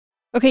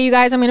Okay, you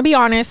guys, I'm going to be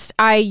honest.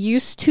 I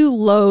used to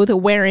loathe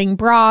wearing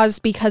bras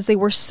because they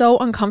were so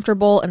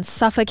uncomfortable and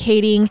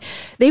suffocating.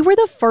 They were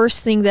the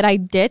first thing that I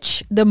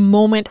ditched the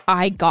moment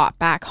I got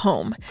back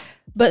home.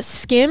 But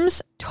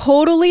Skims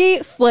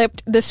totally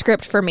flipped the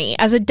script for me.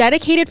 As a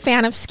dedicated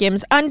fan of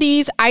Skims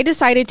undies, I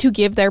decided to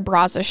give their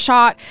bras a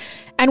shot.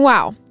 And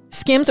wow,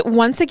 Skims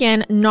once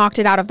again knocked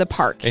it out of the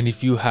park. And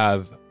if you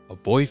have a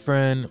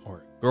boyfriend or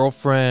a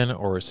girlfriend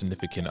or a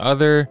significant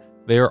other,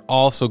 they are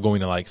also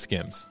going to like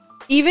Skims.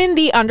 Even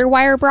the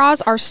underwire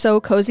bras are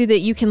so cozy that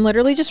you can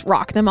literally just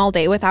rock them all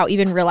day without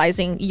even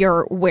realizing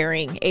you're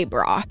wearing a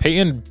bra.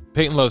 Peyton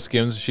loves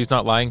Skims. She's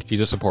not lying. She's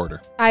a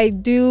supporter.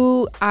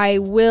 I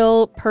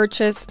will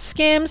purchase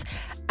Skims.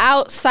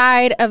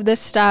 Outside of this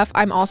stuff,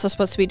 I'm also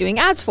supposed to be doing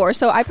ads for.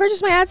 So I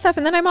purchased my ad stuff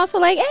and then I'm also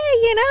like,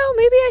 hey,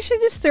 maybe I should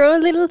just throw a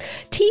little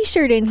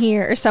t-shirt in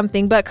here or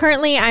something. But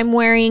currently I'm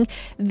wearing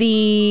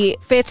the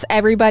Fits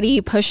Everybody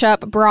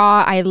push-up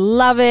bra. I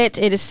love it.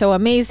 It is so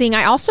amazing.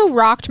 I also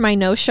rocked my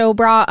no-show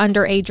bra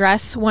under a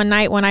dress one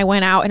night when I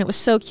went out, and it was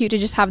so cute to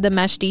just have the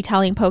mesh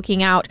detailing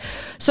poking out.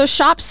 So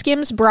shop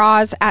Skims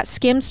bras at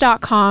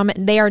skims.com.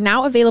 They are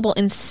now available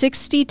in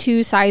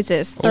 62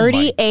 sizes,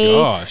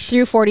 30A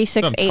through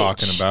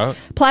 46H.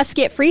 Plus,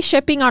 get free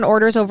shipping on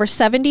orders over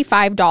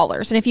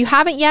 $75. And if you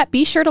haven't yet,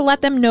 be sure to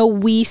let them know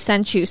we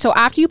sent you. So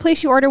after you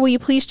place your order, will you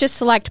please just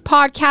select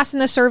podcast in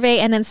the survey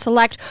and then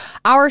select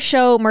our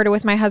show, Murder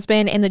with My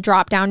Husband, in the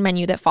drop-down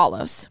menu that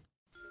follows.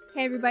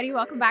 Hey everybody,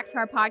 welcome back to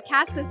our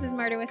podcast. This is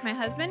Murder with My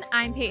Husband.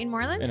 I'm Peyton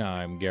Moreland. And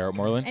I'm Garrett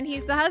Moreland. And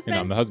he's the husband.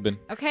 And I'm the husband.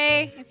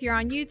 Okay, if you're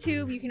on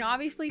YouTube, you can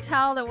obviously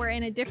tell that we're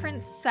in a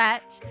different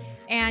set,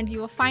 and you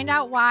will find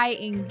out why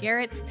in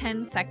Garrett's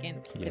 10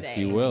 seconds today. Yes,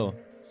 you will.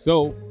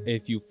 So,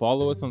 if you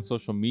follow us on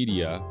social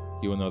media,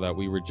 you will know that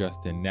we were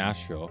just in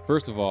Nashville.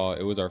 First of all,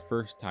 it was our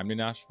first time to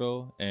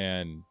Nashville,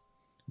 and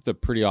it's a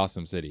pretty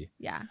awesome city.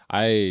 Yeah.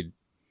 I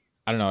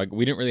don't know.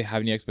 We didn't really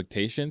have any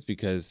expectations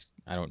because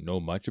I don't know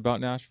much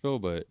about Nashville,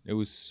 but it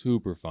was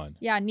super fun.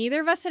 Yeah,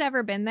 neither of us had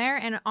ever been there.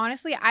 And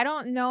honestly, I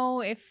don't know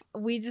if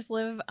we just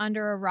live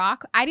under a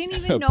rock. I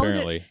didn't even know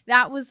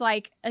that was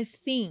like a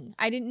thing.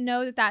 I didn't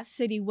know that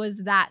city was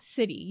that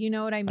city. You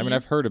know what I mean? I mean,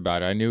 I've heard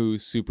about it. I knew it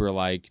was super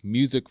like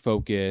music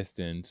focused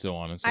and so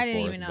on and so forth. I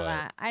didn't even know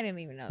that.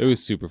 It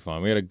was super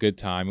fun. We had a good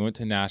time. We went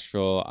to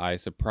Nashville. I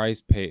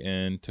surprised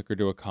Peyton, took her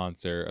to a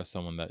concert of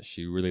someone that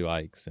she really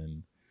likes,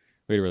 and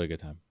we had a really good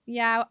time.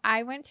 Yeah,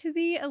 I went to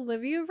the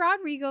Olivia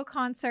Rodrigo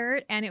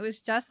concert, and it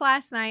was just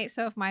last night.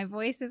 So if my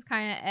voice is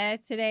kind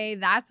of today,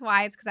 that's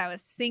why. It's because I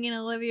was singing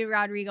Olivia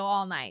Rodrigo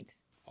all night.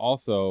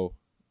 Also,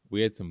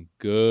 we had some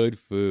good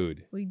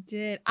food. We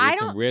did.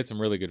 We had some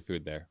really good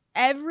food there.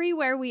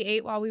 Everywhere we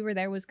ate while we were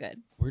there was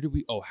good. Where did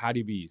we? Oh,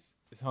 Hattie B's.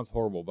 It sounds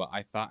horrible, but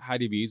I thought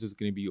Hattie B's was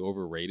going to be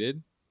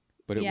overrated.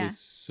 But it was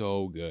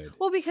so good.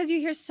 Well, because you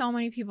hear so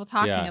many people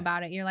talking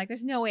about it. You're like,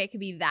 there's no way it could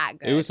be that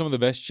good. It was some of the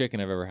best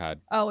chicken I've ever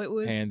had. Oh, it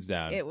was. Hands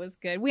down. It was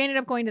good. We ended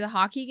up going to the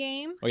hockey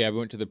game. Oh, yeah. We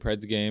went to the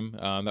Preds game.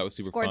 That was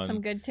super fun. Scored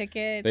some good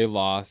tickets. They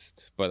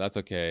lost, but that's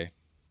okay.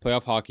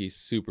 Playoff hockey is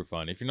super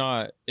fun. If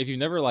you've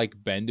never like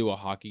been to a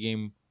hockey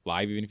game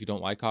live, even if you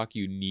don't like hockey,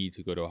 you need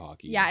to go to a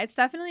hockey game. Yeah, it's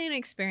definitely an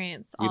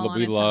experience.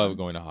 We love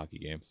going to hockey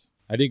games.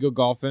 I did go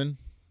golfing.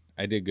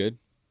 I did good.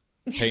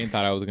 Peyton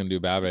thought I was going to do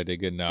bad, but I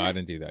did good. No, I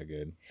didn't do that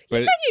good.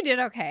 But you said you did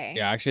okay.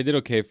 Yeah, actually I did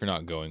okay for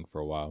not going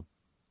for a while.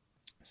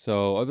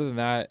 So other than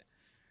that,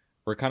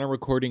 we're kind of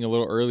recording a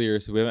little earlier,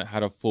 so we haven't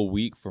had a full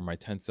week for my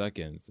 10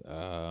 seconds.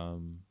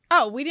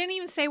 We didn't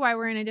even say why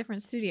we're in a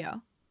different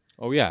studio.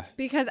 Oh, yeah.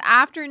 Because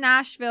after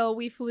Nashville,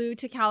 we flew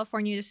to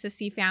California just to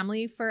see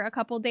family for a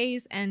couple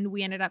days, and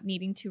we ended up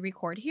needing to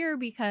record here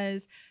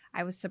because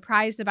I was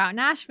surprised about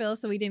Nashville,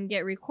 so we didn't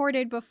get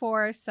recorded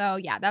before. So,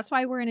 yeah, that's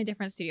why we're in a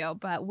different studio,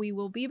 but we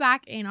will be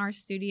back in our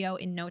studio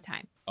in no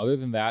time. Other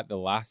than that, the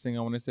last thing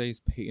I want to say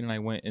is Peyton and I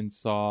went and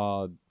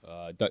saw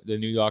the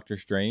new Doctor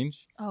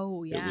Strange.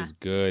 Oh, yeah. It was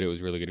good. It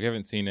was really good. If you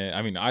haven't seen it,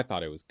 I mean, I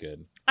thought it was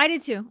good. I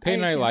did too.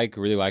 Peyton and I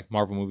really like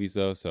Marvel movies,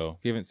 though, so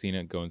if you haven't seen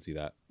it, go and see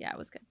that. Yeah, it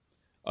was good.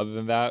 Other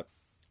than that,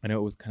 I know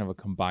it was kind of a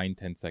combined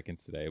 10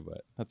 seconds today,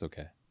 but that's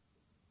okay.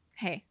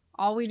 Hey,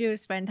 all we do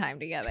is spend time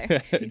together.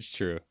 It's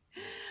true.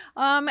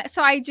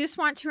 So I just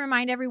want to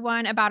remind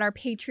everyone about our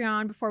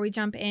Patreon before we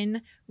jump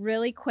in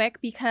really quick,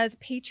 because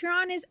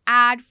Patreon is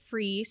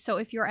ad-free. So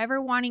if you're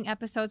ever wanting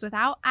episodes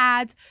without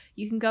ads,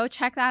 you can go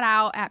check that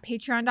out at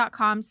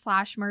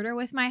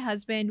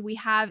patreon.com/murderwithmyhusband. We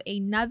have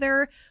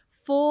another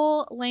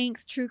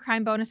full-length true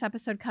crime bonus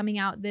episode coming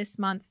out this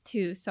month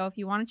too. So if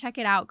you want to check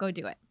it out, go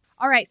do it.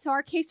 All right, so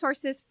our case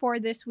sources for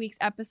this week's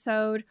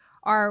episode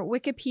are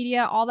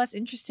Wikipedia,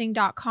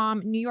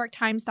 allthat'sinteresting.com,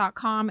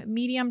 NewYorkTimes.com,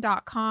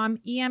 Medium.com,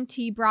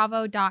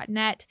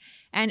 EMTbravo.net,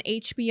 and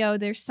HBO,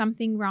 There's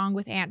Something Wrong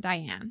with Aunt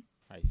Diane.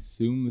 I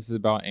assume this is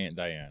about Aunt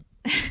Diane.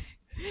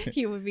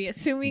 You would be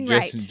assuming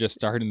Just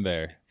starting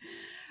there.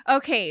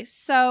 Okay,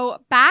 so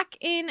back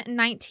in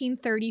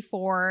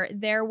 1934,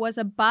 there was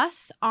a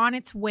bus on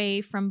its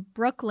way from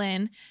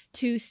Brooklyn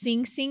to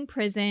Sing Sing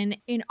Prison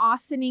in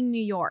Ossining,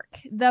 New York.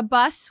 The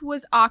bus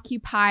was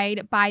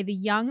occupied by the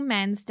Young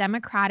Men's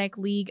Democratic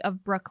League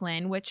of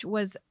Brooklyn, which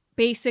was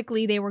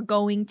basically they were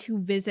going to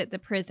visit the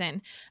prison.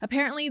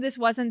 Apparently, this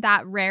wasn't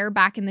that rare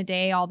back in the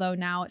day, although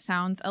now it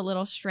sounds a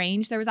little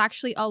strange. There was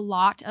actually a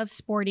lot of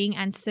sporting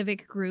and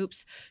civic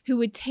groups who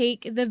would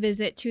take the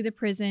visit to the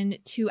prison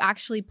to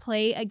actually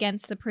play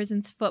against the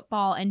prison's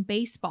football and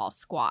baseball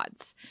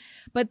squads.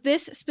 But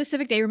this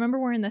specific day, remember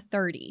we're in the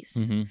 30s.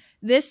 Mm-hmm.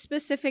 This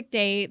specific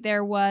day,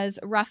 there was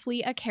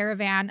roughly a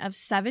caravan of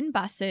 7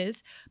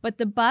 buses, but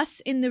the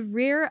bus in the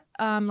rear,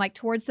 like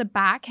towards the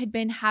back, had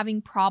been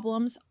having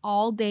problems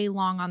all day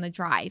long on the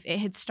drive. It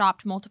had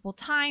stopped multiple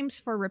times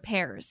for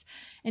repairs.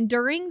 And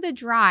during the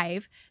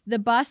drive, the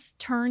bus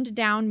turned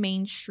down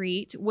Main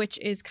Street, which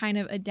is kind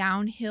of a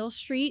downhill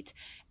street,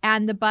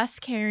 and the bus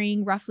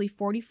carrying roughly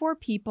 44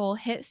 people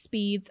hit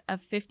speeds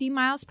of 50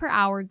 miles per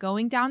hour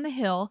going down the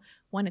hill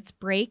when its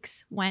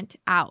brakes went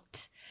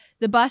out.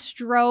 The bus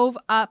drove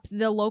up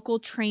the local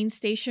train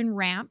station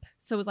ramp,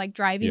 so it was like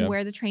driving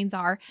where the trains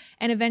are,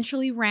 and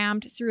eventually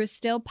rammed through a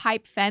steel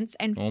pipe fence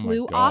and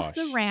flew off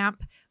the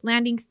ramp,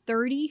 landing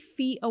 30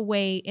 feet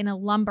away in a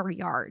lumber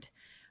yard.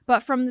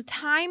 But from the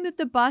time that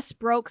the bus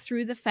broke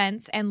through the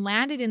fence and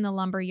landed in the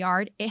lumber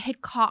yard, it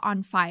had caught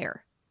on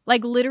fire,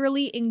 like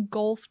literally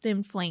engulfed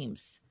in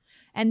flames.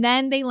 And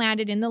then they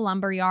landed in the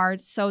lumber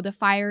yard, so the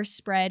fire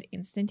spread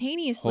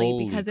instantaneously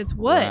because it's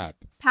wood.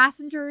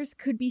 Passengers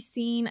could be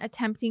seen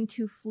attempting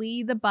to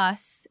flee the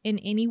bus in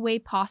any way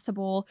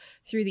possible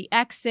through the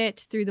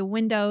exit, through the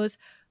windows,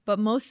 but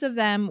most of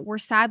them were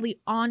sadly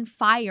on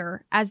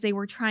fire as they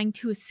were trying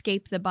to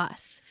escape the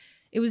bus.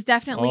 It was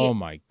definitely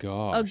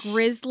a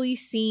grisly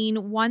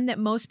scene, one that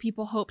most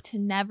people hope to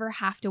never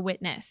have to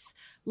witness.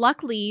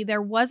 Luckily,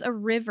 there was a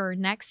river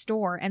next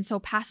door, and so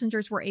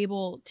passengers were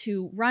able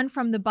to run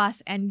from the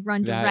bus and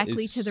run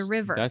directly to the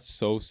river. That's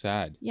so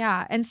sad.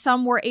 Yeah, and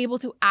some were able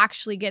to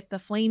actually get the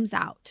flames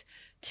out.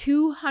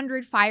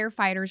 200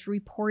 firefighters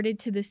reported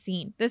to the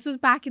scene. This was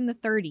back in the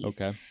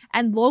 30s. Okay.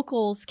 And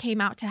locals came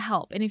out to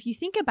help. And if you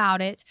think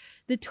about it,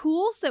 the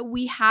tools that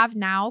we have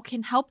now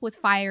can help with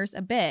fires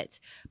a bit.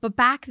 But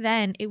back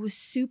then, it was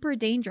super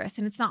dangerous.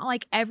 And it's not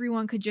like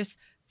everyone could just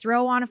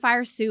throw on a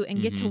fire suit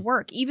and get to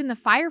work. Even the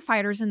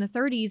firefighters in the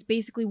 30s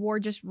basically wore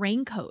just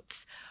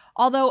raincoats.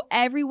 Although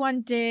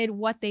everyone did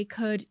what they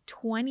could,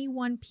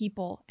 21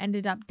 people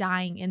ended up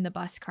dying in the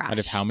bus crash. Out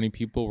of how many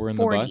people were in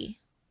 40. The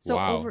bus? So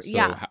wow.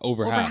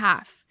 Over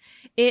half.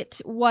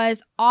 It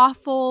was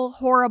awful,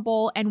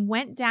 horrible, and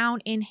went down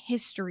in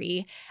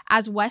history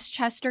as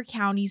Westchester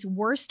County's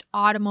worst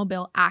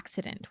automobile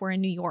accident. We're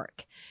in New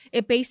York.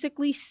 It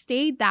basically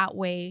stayed that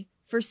way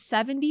for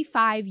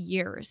 75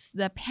 years.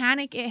 The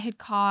panic it had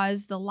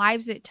caused, the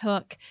lives it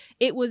took,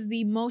 it was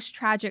the most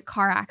tragic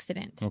car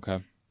accident. Okay.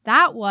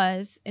 That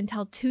was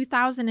until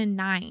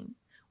 2009.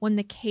 When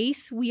the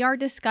case we are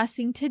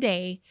discussing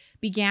today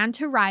began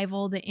to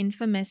rival the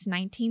infamous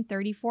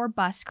 1934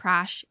 bus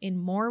crash in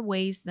more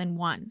ways than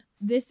one.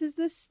 This is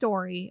the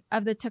story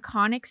of the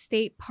Taconic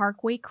State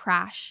Parkway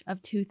crash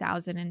of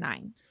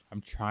 2009.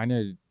 I'm trying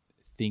to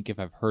think if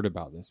I've heard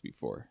about this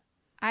before.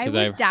 I would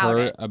I've doubt heard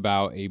it.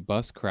 about a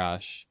bus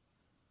crash.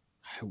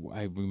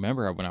 I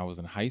remember when I was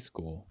in high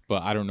school,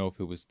 but I don't know if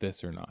it was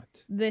this or not.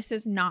 This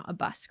is not a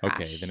bus crash.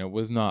 Okay, then it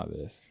was not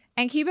this.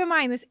 And keep in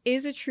mind, this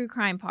is a true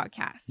crime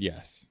podcast.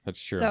 Yes,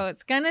 that's true. So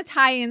it's going to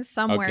tie in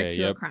somewhere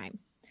to a crime.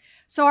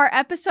 So our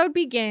episode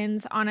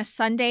begins on a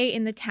Sunday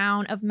in the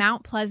town of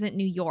Mount Pleasant,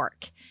 New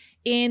York.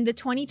 In the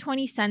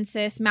 2020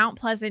 census, Mount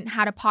Pleasant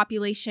had a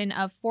population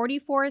of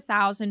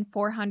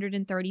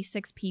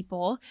 44,436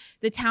 people.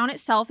 The town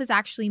itself is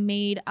actually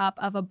made up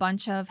of a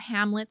bunch of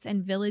hamlets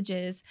and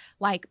villages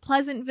like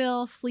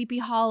Pleasantville, Sleepy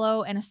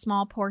Hollow, and a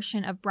small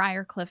portion of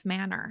Briarcliff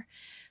Manor.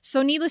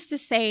 So needless to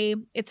say,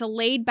 it's a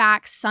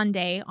laid-back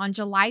Sunday on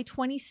July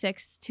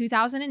 26,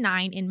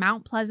 2009 in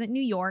Mount Pleasant, New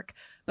York.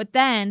 But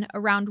then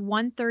around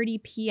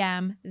 1:30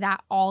 p.m.,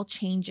 that all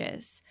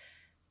changes.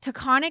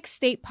 Taconic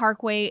State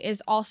Parkway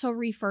is also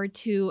referred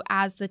to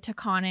as the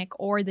Taconic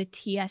or the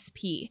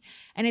TSP,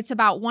 and it's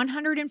about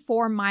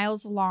 104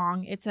 miles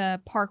long. It's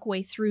a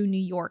parkway through New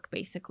York,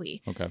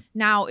 basically. Okay.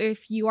 Now,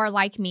 if you are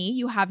like me,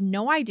 you have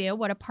no idea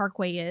what a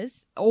parkway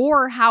is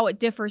or how it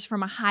differs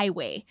from a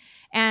highway,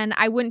 and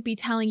I wouldn't be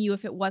telling you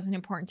if it wasn't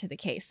important to the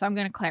case, so I'm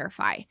going to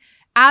clarify.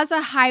 As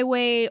a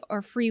highway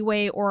or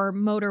freeway or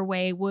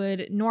motorway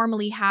would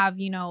normally have,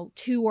 2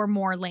 or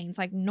more lanes,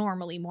 like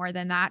normally more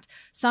than that.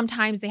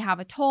 Sometimes they have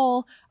a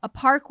toll. A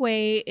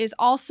parkway is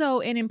also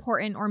an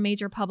important or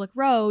major public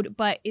road,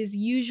 but is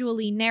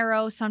usually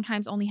narrow,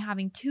 sometimes only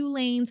having 2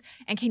 lanes,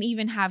 and can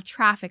even have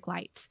traffic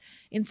lights.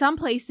 In some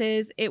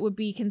places, it would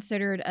be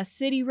considered a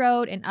city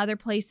road, in other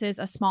places,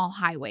 a small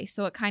highway.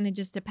 So it kind of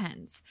just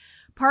depends.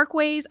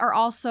 Parkways are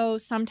also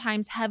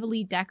sometimes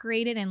heavily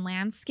decorated and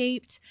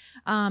landscaped,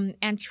 and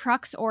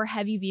trucks or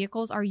heavy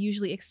vehicles are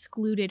usually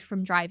excluded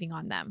from driving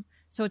on them.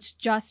 So it's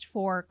just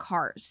for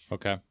cars.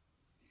 Okay.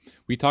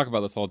 We talk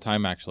about this all the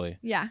time, actually.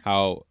 Yeah.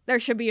 How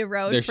there should be a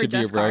road there for should be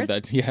a just road cars.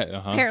 that,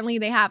 yeah. Apparently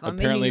they have them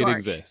Apparently in New it York.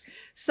 exists.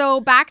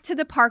 So back to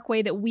the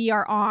parkway that we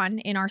are on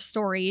in our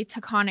story,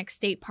 Taconic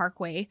State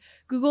Parkway.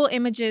 Google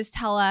Images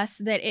tell us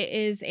that it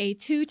is a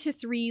 2 to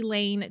 3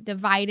 lane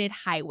divided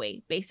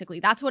highway. Basically,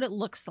 that's what it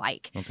looks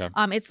like. Okay.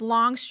 It's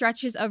long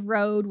stretches of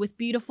road with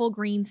beautiful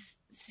green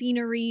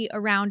scenery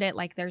around it.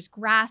 Like there's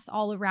grass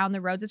all around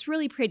the roads. It's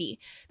really pretty.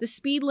 The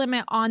speed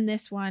limit on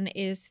this one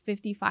is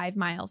 55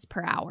 miles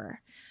per hour.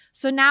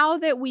 So now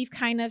that we've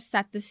kind of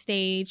set the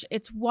stage,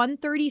 it's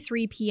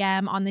 1:33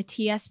 p.m. on the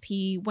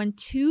TSP when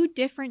 2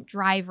 different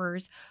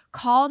drivers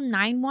call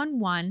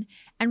 911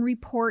 and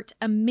report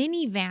a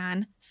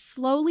minivan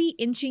slowly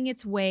inching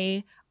its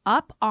way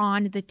up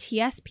on the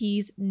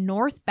TSP's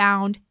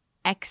northbound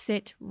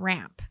exit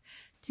ramp.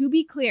 To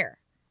be clear,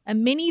 a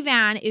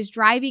minivan is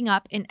driving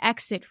up an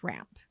exit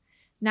ramp.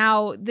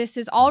 Now, this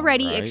is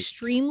already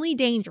extremely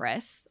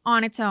dangerous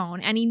on its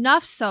own, and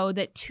enough so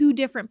that 2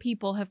 different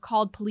people have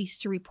called police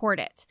to report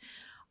it.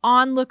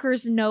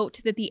 Onlookers note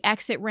that the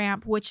exit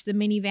ramp, which the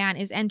minivan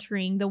is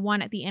entering, the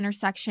one at the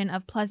intersection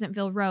of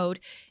Pleasantville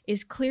Road,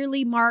 is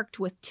clearly marked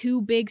with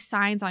 2 big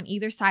signs on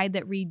either side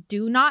that read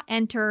 "Do Not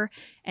Enter"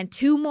 and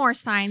 2 more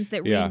signs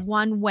that read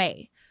 "One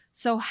Way."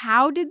 So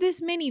how did this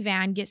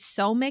minivan get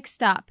so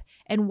mixed up,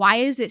 and why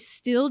is it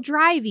still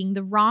driving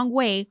the wrong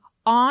way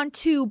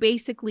onto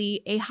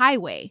basically a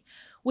highway?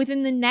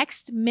 Within the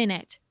next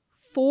minute,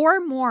 4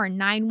 more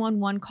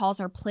 911 calls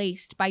are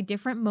placed by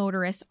different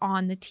motorists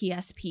on the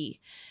TSP.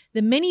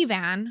 The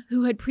minivan,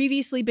 who had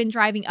previously been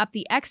driving up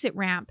the exit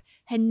ramp,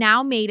 had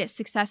now made it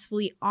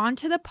successfully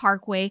onto the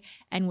parkway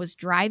and was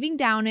driving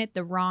down it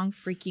the wrong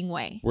freaking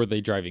way. Were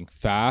they driving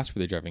fast? Were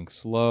they driving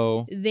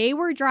slow? They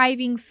were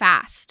driving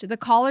fast. The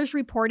callers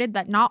reported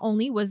that not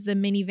only was the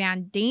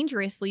minivan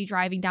dangerously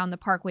driving down the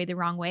parkway the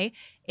wrong way,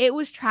 it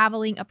was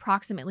traveling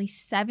approximately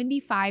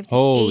 75 to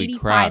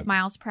 85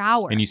 miles per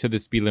hour. And you said the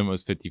speed limit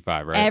was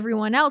 55, right?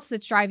 Everyone else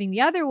that's driving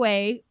the other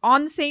way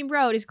on the same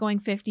road is going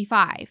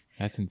 55.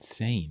 That's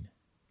insane.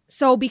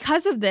 So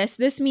because of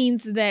this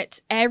means that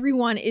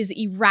everyone is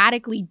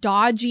erratically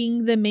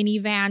dodging the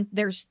minivan.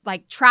 There's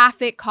like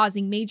traffic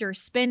causing major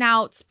spin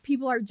outs.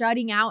 People are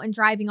jutting out and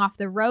driving off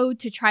the road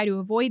to try to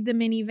avoid the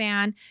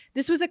minivan.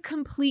 This was a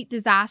complete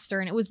disaster,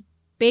 and it was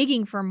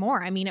begging for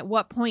more. I mean, at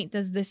what point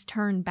does this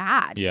turn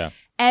bad? Yeah.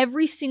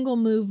 Every single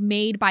move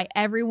made by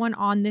everyone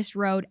on this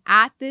road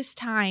at this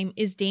time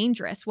is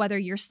dangerous. Whether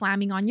you're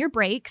slamming on your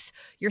brakes,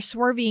 you're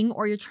swerving,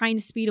 or you're trying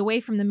to speed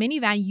away from the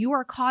minivan, you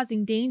are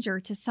causing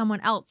danger to someone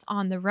else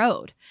on the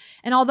road.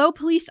 And although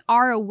police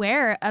are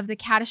aware of the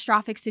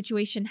catastrophic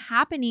situation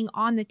happening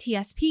on the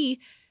TSP,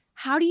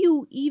 how do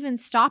you even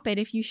stop it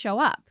if you show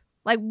up?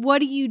 Like, what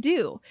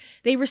do?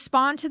 They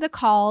respond to the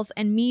calls,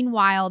 and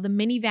meanwhile, the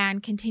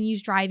minivan continues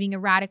driving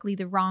erratically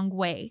the wrong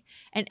way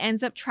and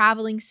ends up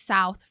traveling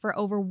south for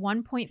over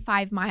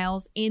 1.5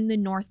 miles in the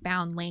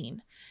northbound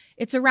lane.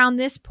 It's around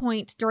this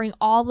point during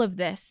all of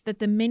this that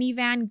the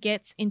minivan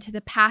gets into the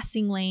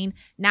passing lane,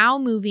 now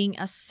moving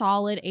a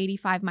solid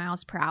 85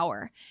 miles per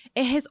hour.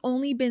 It has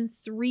only been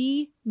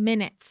 3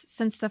 minutes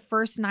since the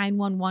first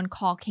 911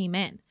 call came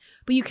in,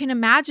 but you can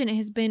imagine it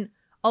has been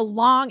a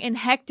long and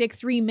hectic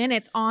 3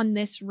 minutes on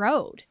this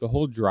road. The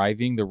whole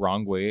driving the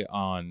wrong way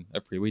on a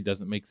freeway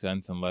doesn't make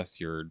sense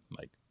unless you're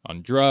like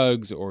on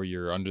drugs or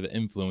you're under the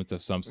influence of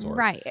some sort.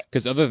 Right.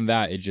 Because other than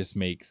that, it just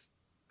makes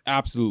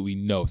absolutely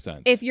no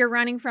sense. If you're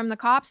running from the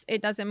cops,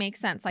 it doesn't make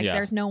sense. Like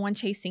there's no one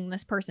chasing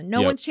this person.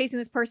 No one's chasing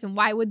this person.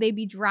 Why would they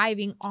be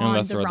driving on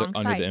unless the they're wrong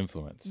side? under the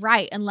influence.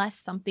 Right, unless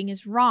something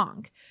is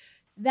wrong.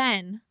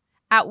 Then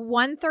at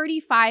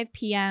 1:35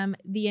 p.m.,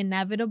 the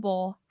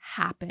inevitable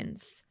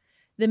happens.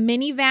 The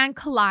minivan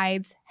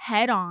collides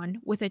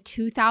head-on with a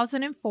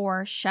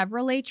 2004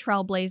 Chevrolet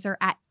Trailblazer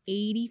at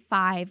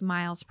 85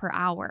 miles per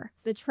hour.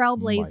 The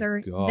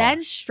Trailblazer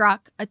then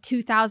struck a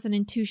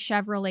 2002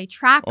 Chevrolet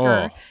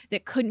Tracker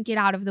that couldn't get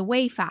out of the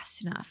way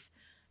fast enough.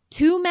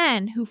 2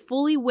 men who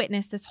fully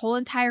witnessed this whole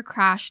entire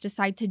crash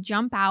decide to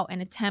jump out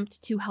and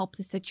attempt to help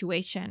the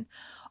situation.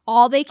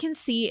 All they can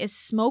see is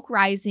smoke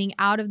rising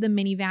out of the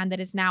minivan that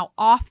is now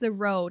off the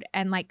road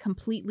and like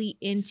completely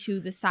into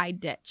the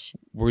side ditch.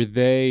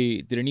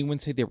 Did anyone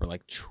say they were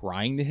like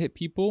trying to hit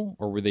people,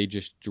 or were they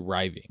just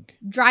driving?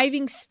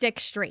 Driving stick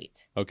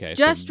straight. Okay.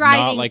 Just so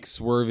driving. Not like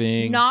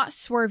swerving. Not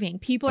swerving.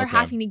 People are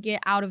having to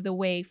get out of the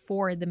way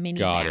for the minivan.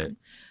 Got it.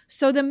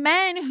 So the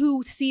men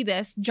who see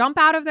this jump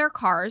out of their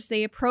cars.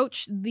 They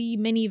approach the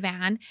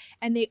minivan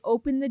and they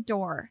open the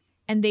door.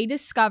 And they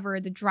discover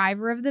the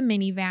driver of the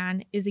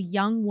minivan is a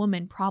young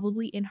woman,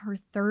 probably in her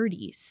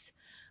 30s.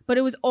 But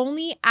it was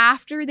only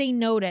after they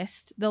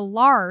noticed the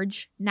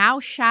large, now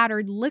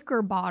shattered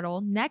liquor bottle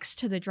next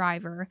to the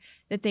driver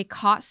that they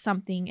caught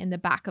something in the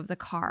back of the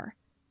car.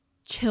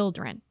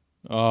 Children.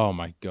 Oh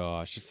my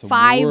gosh. It's the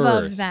 5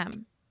 worst. of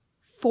them.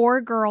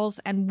 4 girls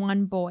and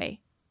 1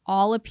 boy.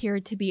 All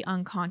appeared to be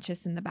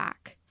unconscious in the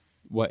back.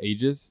 What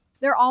ages?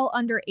 They're all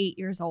under 8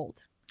 years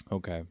old.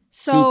 Okay.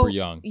 So, Super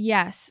young.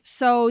 yes.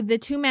 So the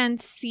two men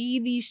see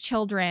these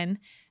children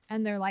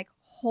and they're like,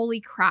 holy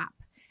crap.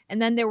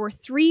 And then there were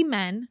 3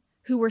 men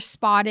who were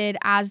spotted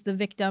as the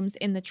victims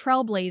in the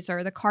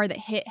Trailblazer, the car that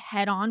hit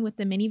head on with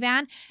the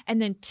minivan,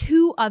 and then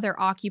 2 other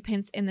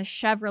occupants in the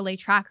Chevrolet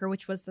Tracker,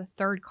 which was the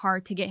 3rd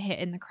car to get hit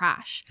in the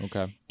crash.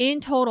 Okay.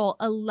 In total,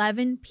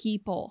 11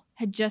 people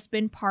had just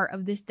been part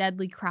of this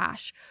deadly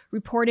crash,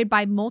 reported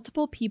by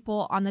multiple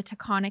people on the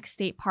Taconic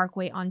State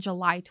Parkway on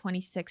July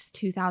 26,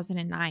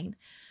 2009.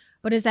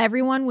 But as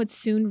everyone would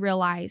soon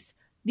realize,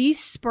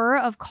 these spur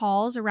of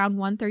calls around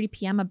 1:30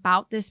 p.m.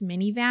 about this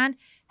minivan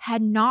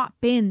had not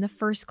been the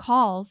first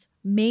calls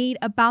made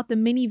about the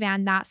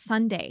minivan that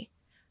Sunday.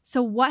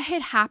 So what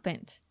had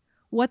happened?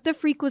 What the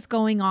freak was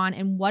going on,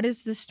 and what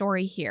is the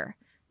story here?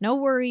 No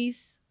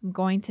worries, I'm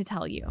going to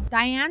tell you.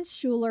 Diane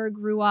Schuler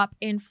grew up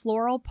in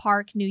Floral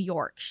Park, New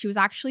York. She was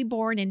actually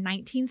born in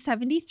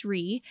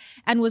 1973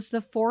 and was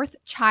the 4th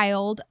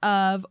child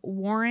of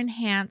Warren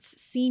Hance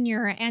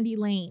Sr. and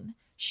Elaine.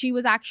 She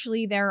was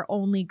actually their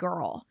only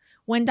girl.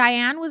 When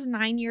Diane was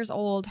 9 years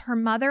old, her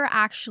mother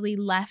actually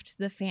left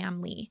the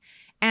family.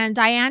 And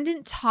Diane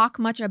didn't talk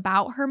much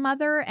about her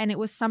mother, and it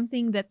was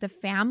something that the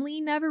family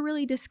never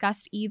really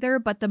discussed either,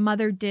 but the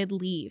mother did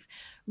leave.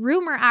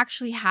 Rumor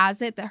actually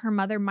has it that her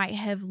mother might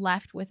have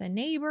left with a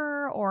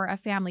neighbor or a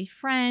family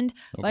friend,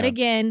 but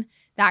again,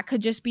 that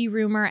could just be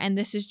rumor, and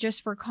this is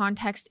just for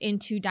context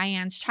into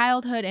Diane's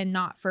childhood and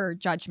not for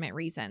judgment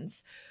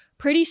reasons.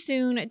 Pretty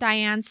soon,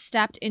 Diane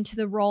stepped into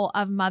the role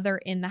of mother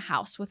in the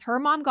house. With her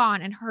mom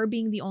gone and her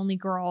being the only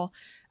girl,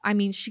 I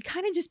mean, she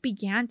kind of just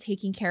began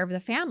taking care of the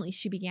family.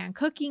 She began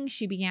cooking,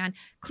 she began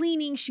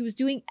cleaning, she was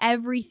doing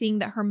everything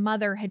that her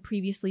mother had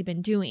previously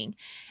been doing.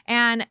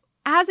 And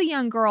as a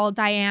young girl,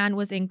 Diane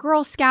was in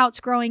Girl Scouts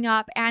growing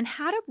up and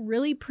had a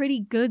really pretty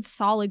good,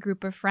 solid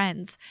group of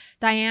friends.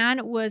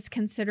 Diane was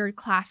considered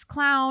class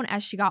clown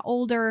as she got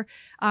older.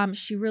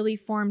 She really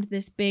formed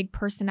this big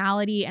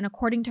personality. And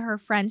according to her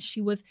friends,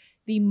 she was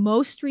the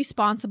most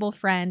responsible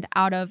friend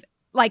out of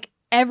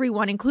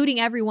everyone, including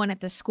everyone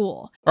at the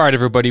school. All right,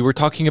 everybody, we're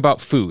talking about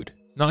food.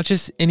 Not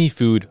just any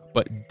food,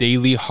 but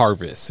Daily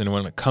Harvest. And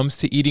when it comes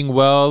to eating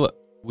well,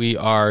 we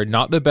are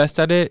not the best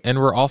at it, and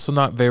we're also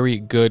not very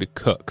good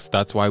cooks.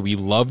 That's why we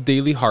love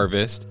Daily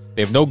Harvest.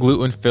 They have no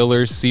gluten,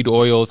 fillers, seed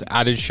oils,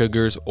 added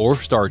sugars, or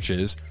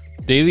starches.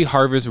 Daily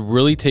Harvest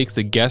really takes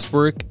the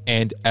guesswork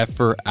and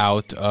effort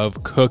out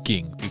of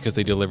cooking because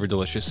they deliver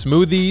delicious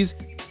smoothies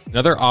and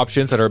other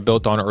options that are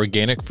built on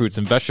organic fruits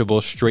and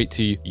vegetables straight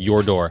to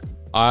your door.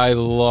 I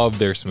love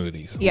their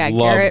smoothies. Yeah,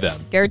 love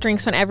them. Garrett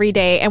drinks one every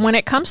day. And when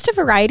it comes to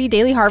variety,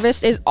 Daily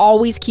Harvest is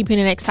always keeping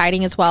it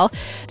exciting as well.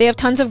 They have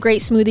tons of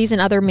great smoothies and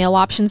other meal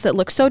options that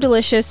look so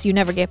delicious. You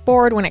never get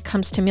bored when it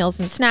comes to meals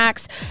and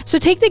snacks. So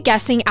take the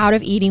guessing out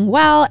of eating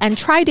well and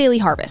try Daily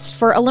Harvest.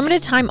 For a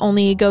limited time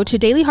only, go to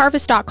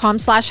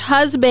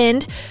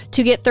dailyharvest.com/husband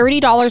to get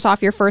 $30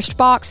 off your first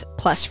box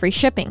plus free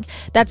shipping.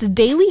 That's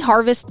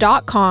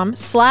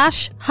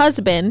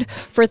dailyharvest.com/husband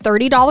for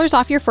 $30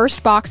 off your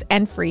first box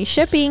and free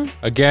shipping.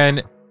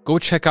 Again, go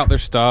check out their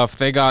stuff.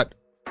 They got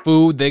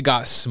food, they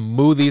got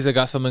smoothies, they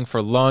got something for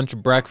lunch,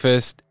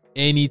 breakfast,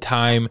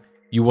 anytime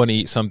you want to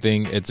eat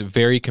something. It's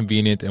very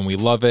convenient and we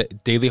love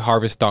it.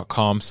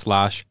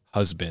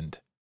 dailyharvest.com/husband.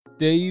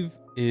 Dave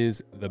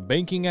is the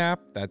banking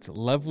app that's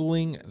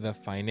leveling the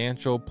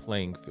financial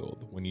playing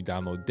field. When you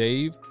download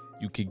Dave,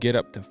 you could get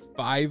up to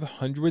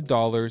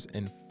 $500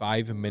 in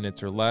 5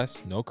 minutes or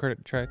less. No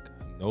credit check,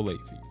 no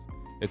late fees.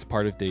 It's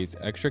part of Dave's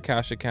extra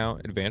cash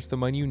account. Advance the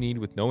money you need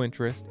with no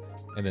interest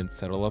and then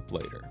settle up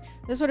later.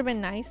 This would have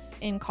been nice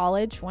in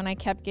college when I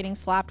kept getting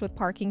slapped with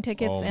parking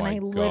tickets Oh and my I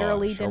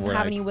literally gosh. didn't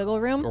have any wiggle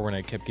room. Or when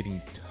I kept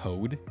getting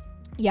towed.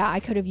 Yeah, I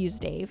could have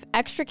used Dave.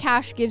 Extra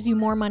cash gives you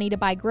more money to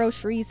buy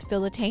groceries,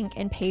 fill a tank,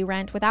 and pay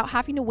rent without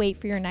having to wait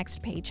for your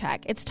next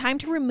paycheck. It's time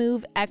to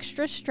remove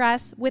extra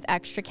stress with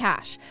extra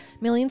cash.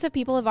 Millions of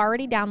people have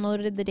already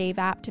downloaded the Dave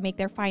app to make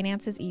their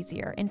finances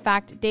easier. In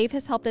fact, Dave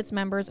has helped its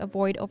members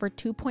avoid over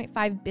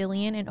 $2.5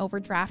 billion in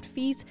overdraft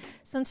fees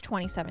since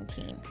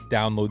 2017.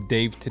 Download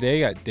Dave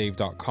today at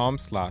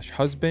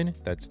dave.com/husband.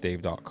 That's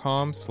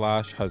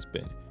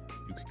dave.com/husband.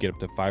 You could get up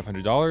to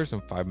 $500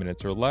 in 5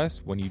 minutes or less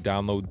when you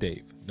download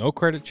Dave. No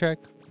credit check,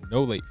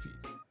 no late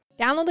fees.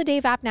 Download the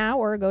Dave app now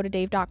or go to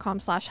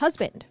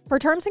dave.com/husband. For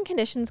terms and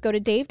conditions, go to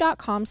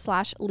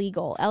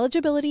dave.com/legal.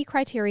 Eligibility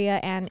criteria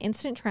and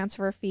instant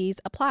transfer fees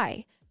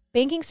apply.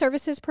 Banking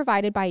services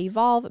provided by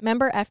Evolve,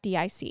 member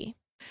FDIC.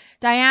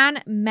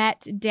 Diane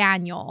met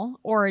Daniel,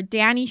 or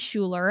Danny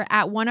Schuler,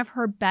 at one of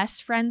her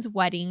best friend's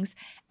weddings,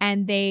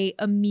 and they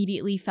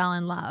immediately fell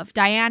in love.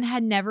 Diane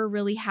had never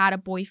really had a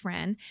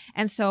boyfriend,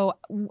 and so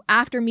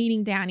after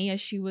meeting Danny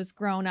as she was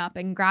grown up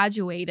and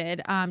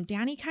graduated,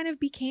 Danny kind of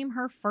became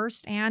her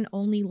first and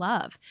only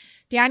love.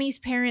 Danny's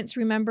parents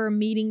remember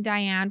meeting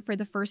Diane for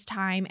the first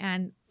time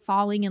and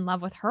falling in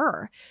love with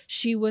her.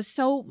 She was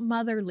so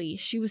motherly.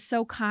 She was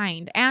so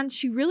kind. And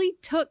she really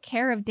took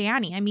care of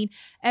Danny. I mean,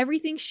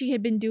 everything she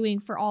had been doing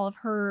for all of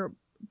her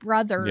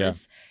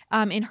brothers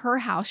in her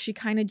house, she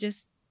kind of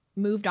just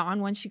moved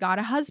on when she got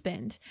a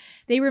husband.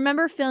 They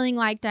remember feeling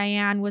like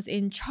Diane was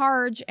in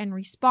charge and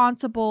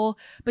responsible,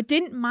 but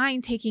didn't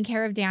mind taking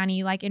care of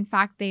Danny. Like, in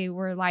fact, they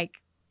were like,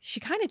 she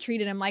kind of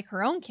treated him like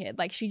her own kid.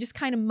 Like, she just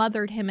kind of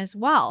mothered him as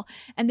well.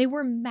 And they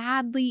were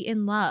madly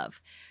in love.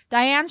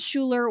 Diane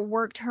Schuler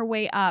worked her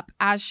way up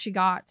as she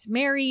got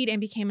married and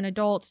became an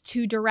adult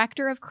to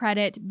director of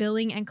credit,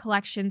 billing, and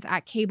collections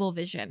at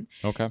Cablevision.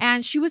 Okay.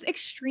 And she was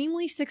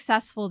extremely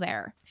successful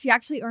there. She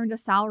actually earned a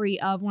salary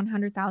of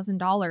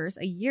 $100,000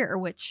 a year,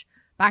 which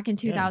back in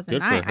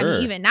 2009, I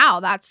mean, even now,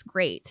 that's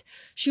great.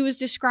 She was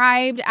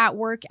described at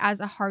work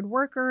as a hard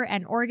worker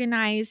and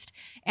organized,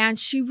 and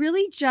she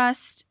really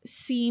just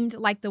seemed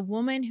like the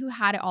woman who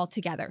had it all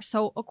together.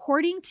 So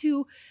according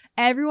to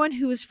everyone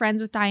who was friends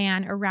with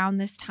Diane around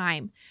this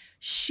time,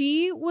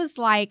 she was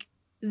like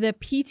the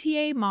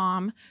PTA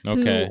mom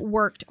who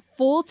worked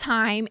full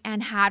time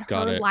and had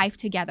her life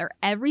together.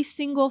 Every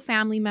single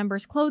family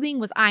member's clothing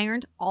was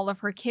ironed. All of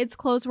her kids'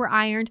 clothes were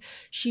ironed.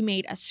 She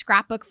made a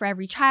scrapbook for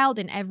every child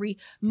and every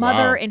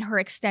mother in her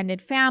extended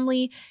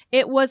family.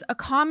 It was a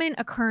common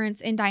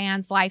occurrence in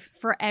Diane's life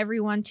for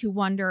everyone to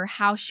wonder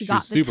how she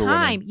got the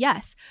time,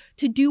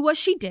 to do what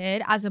she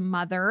did as a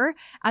mother,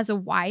 as a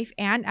wife,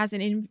 and as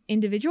an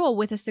individual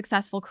with a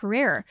successful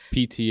career.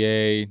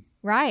 PTA.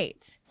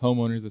 Right.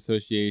 Homeowners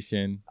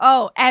Association.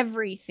 Oh,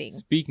 everything.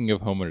 Speaking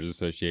of Homeowners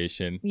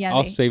Association, yeah,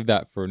 I'll save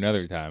that for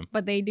another time.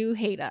 But they do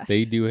hate us.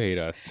 They do hate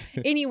us.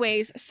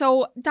 Anyways,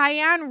 so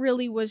Diane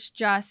really was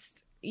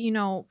just, you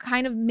know,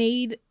 kind of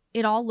made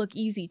it all look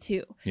easy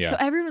too. Yeah. So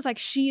everyone was like,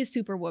 she is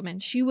Superwoman.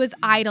 She was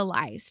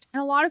idolized.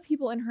 And a lot of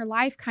people in her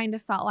life kind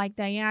of felt like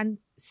Diane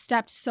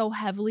stepped so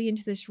heavily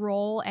into this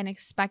role and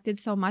expected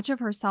so much of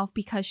herself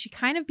because she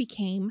kind of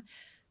became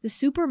the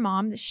super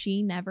mom that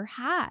she never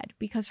had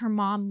because her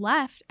mom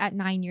left at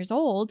 9 years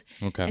old.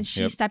 Okay. And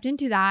she stepped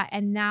into that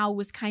and now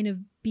was kind of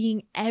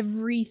being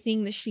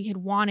everything that she had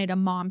wanted a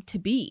mom to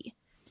be.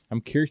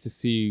 I'm curious to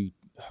see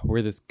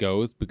where this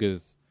goes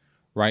because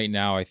right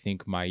now I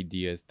think my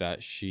idea is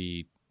that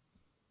she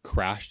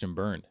crashed and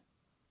burned,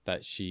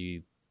 that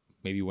she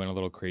maybe went a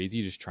little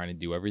crazy just trying to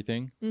do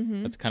everything.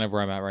 Mm-hmm. That's kind of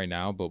where I'm at right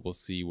now, but we'll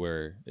see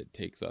where it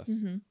takes us.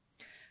 Mm-hmm.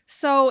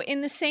 So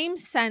in the same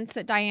sense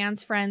that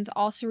Diane's friends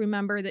also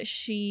remember that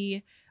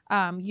she,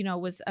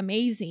 was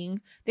amazing,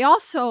 they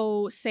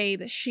also say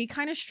that she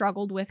kind of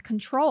struggled with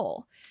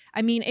control.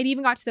 I mean, it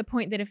even got to the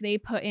point that if they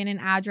put in an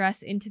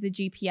address into the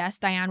GPS,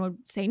 Diane would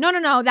say,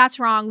 no, that's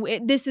wrong.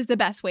 This is the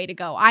best way to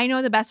go. I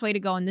know the best way to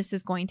go, and this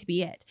is going to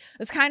be it. It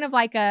was kind of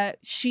like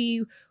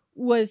she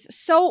was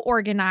so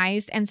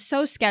organized and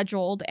so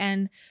scheduled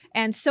and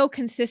so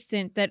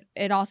consistent that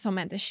it also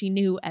meant that she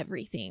knew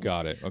everything.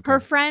 Got it. Okay. Her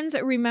friends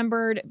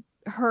remembered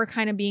her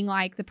kind of being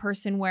like the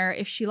person where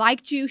if she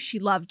liked you, she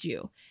loved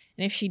you.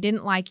 And if she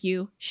didn't like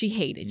you, she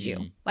hated you.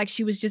 Like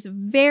she was just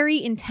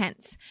very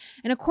intense.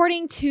 And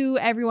according to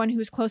everyone who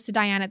was close to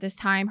Diane at this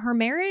time, her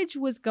marriage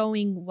was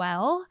going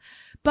well.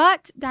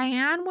 But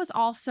Diane was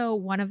also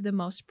one of the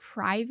most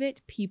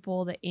private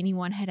people that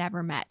anyone had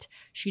ever met.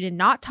 She did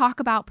not talk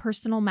about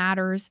personal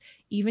matters,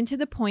 even to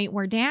the point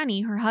where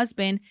Danny, her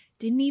husband,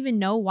 didn't even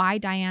know why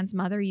Diane's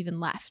mother even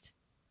left.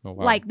 Oh,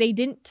 wow. Like they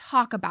didn't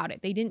talk about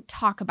it. They didn't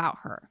talk about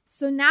her.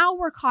 So now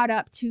we're caught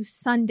up to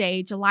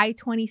Sunday, July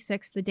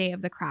 26th, the day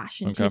of the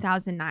crash in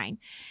 2009.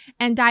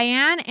 And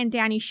Diane and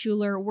Danny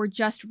Schuler were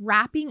just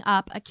wrapping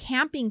up a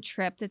camping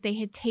trip that they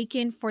had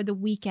taken for the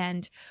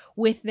weekend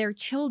with their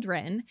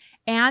children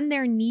and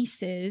their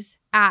nieces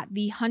at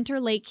the Hunter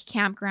Lake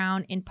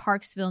Campground in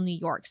Parksville, New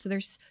York. So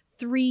there's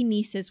 3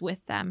 nieces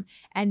with them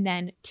and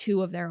then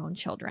 2 of their own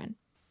children.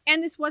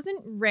 And this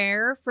wasn't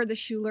rare for the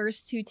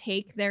Schulers to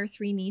take their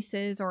 3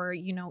 nieces or,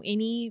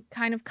 any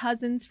kind of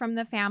cousins from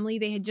the family.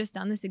 They had just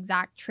done this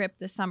exact trip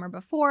the summer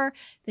before.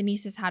 The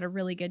nieces had a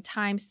really good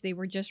time, so they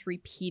were just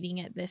repeating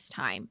it this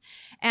time.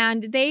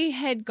 And they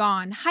had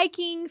gone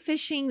hiking,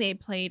 fishing. They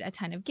played a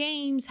ton of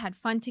games, had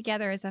fun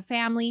together as a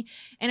family.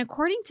 And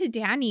according to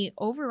Danny,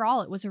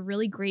 overall, it was a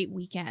really great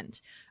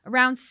weekend.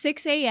 Around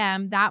 6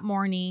 a.m. that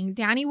morning,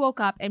 Danny woke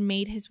up and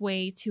made his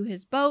way to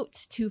his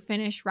boat to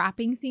finish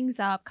wrapping things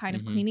up, kind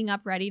of cleaning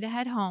up, ready to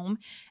head home.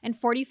 And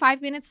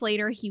 45 minutes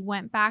later, he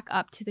went back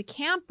up to the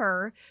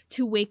camper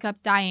to wake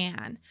up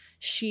Diane.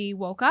 She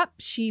woke up,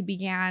 she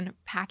began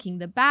packing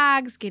the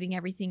bags, getting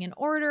everything in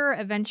order,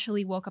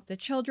 eventually woke up the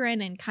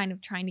children and kind of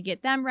trying to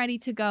get them ready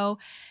to go.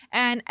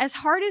 And as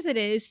hard as it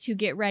is to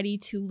get ready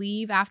to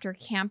leave after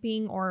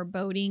camping or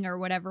boating or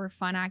whatever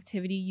fun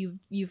activity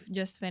you've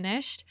just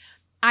finished,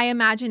 I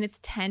imagine it's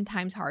 10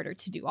 times harder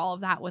to do all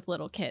of that with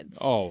little kids.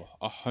 Oh,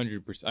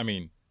 100%. I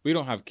mean, we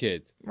don't have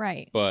kids.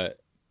 Right. But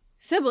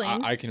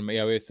siblings.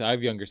 I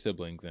have younger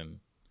siblings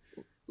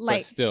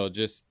but still,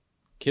 just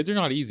kids are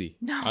not easy.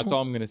 No. That's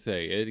all I'm going to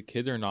say.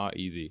 Kids are not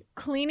easy.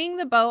 Cleaning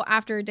the boat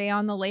after a day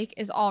on the lake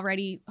is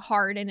already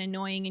hard and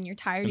annoying and you're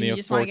tired and you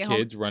just want to get home. And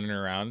you have 4 kids running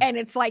around. And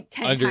it's like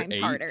 10 times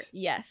 8? harder.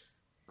 Yes.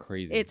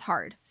 crazy. It's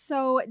hard.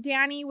 So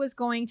Danny was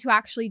going to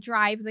actually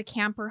drive the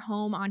camper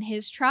home on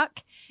his truck,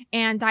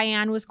 and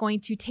Diane was going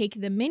to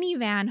take the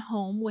minivan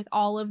home with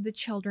all of the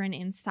children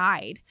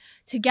inside.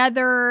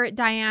 Together,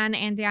 Diane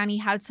and Danny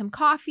had some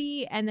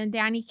coffee, and then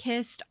Danny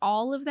kissed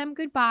all of them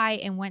goodbye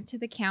and went to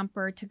the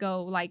camper to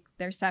go like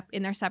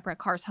in their separate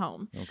cars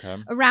home.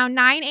 Okay. Around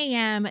 9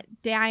 a.m.,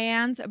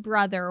 Diane's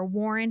brother,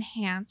 Warren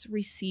Hance,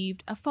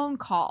 received a phone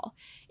call.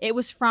 It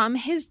was from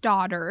his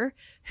daughter,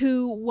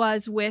 who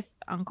was with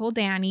Uncle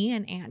Danny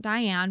and Aunt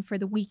Diane for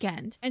the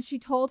weekend. And she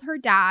told her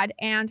dad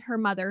and her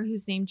mother,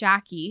 who's named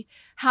Jackie,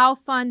 how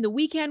fun the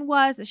weekend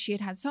was, as she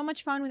had had so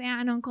much fun with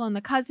Aunt and Uncle and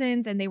the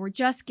cousins, and they were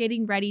just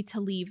getting ready to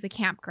leave the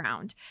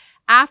campground.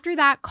 After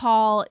that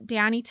call,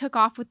 Danny took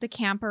off with the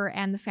camper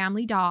and the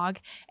family dog,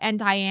 and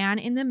Diane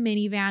in the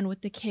minivan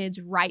with the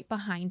kids right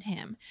behind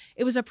him.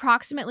 It was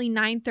approximately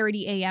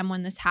 9:30 a.m.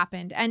 when this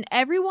happened, and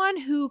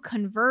everyone who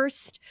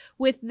conversed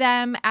with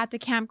them at the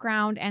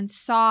campground and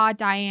saw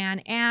Diane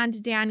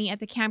and Danny at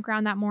the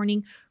campground that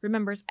morning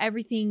remembers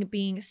everything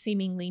being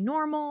seemingly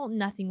normal.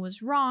 Nothing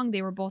was wrong.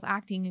 They were both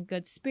acting in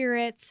good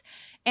spirits.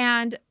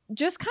 And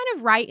just kind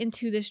of right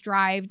into this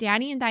drive,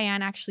 Danny and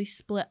Diane actually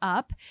split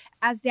up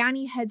as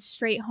Danny heads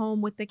straight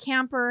home with the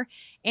camper,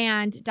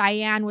 and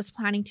Diane was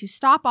planning to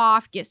stop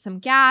off, get some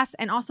gas,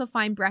 and also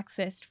find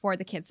breakfast for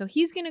the kids. So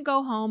he's going to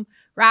go home,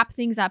 wrap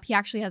things up. He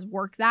actually has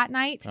work that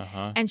night,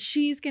 and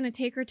she's going to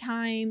take her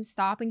time,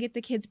 stop and get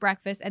the kids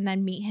breakfast, and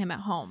then meet him at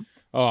home.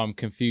 Oh, I'm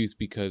confused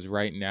because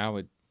right now,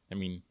 it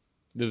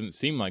doesn't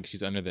seem like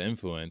she's under the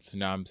influence.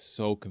 Now I'm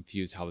so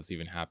confused how this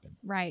even happened.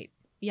 Right.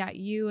 Yeah,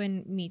 you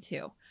and me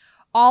too.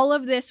 All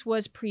of this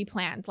was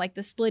pre-planned, like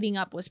the splitting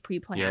up was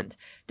pre-planned.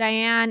 Yep.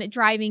 Diane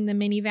driving the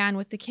minivan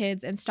with the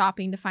kids and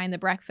stopping to find the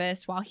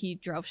breakfast while he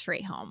drove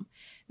straight home.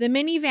 The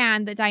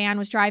minivan that Diane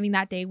was driving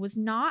that day was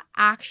not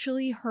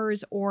actually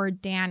hers or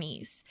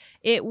Danny's.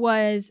 It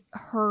was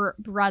her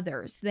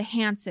brother's, the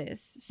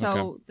Hanses.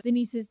 So the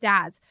niece's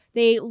dad's.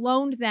 They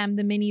loaned them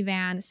the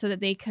minivan so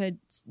that they could,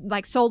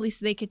 solely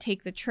so they could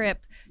take the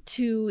trip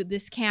to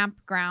this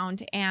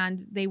campground,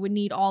 and they would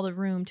need all the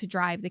room to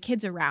drive the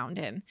kids around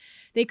in.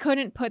 They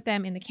couldn't put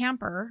them in the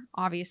camper,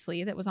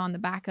 obviously, that was on the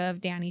back of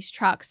Danny's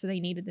truck, so they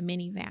needed the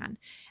minivan.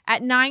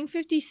 At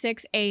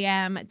 9:56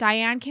 a.m.,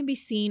 Diane can be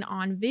seen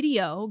on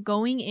video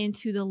going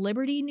into the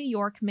Liberty, New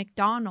York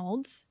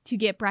McDonald's to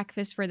get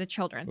breakfast for the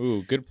children.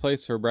 Ooh, good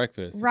place for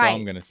breakfast. Right. That's all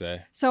I'm going to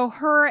say. So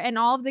her and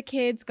all of the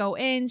kids go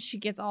in. She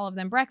gets all of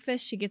them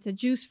breakfast. She gets a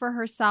juice for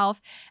herself.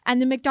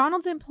 And the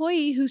McDonald's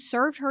employee who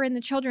served her and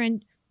the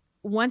children,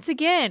 once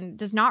again,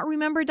 does not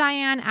remember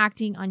Diane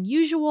acting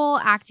unusual,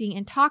 acting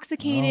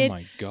intoxicated. Oh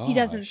my gosh. He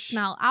doesn't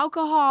smell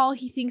alcohol.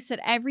 He thinks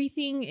that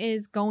everything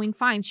is going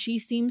fine. She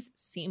seems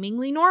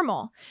seemingly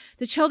normal.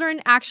 The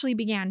children actually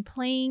began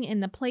playing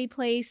in the play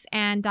place,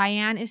 and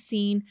Diane is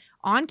seen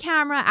on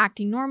camera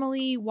acting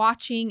normally,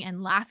 watching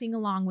and laughing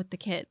along with the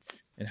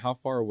kids. And how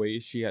far away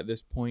is she at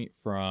this point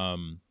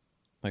from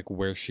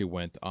where she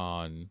went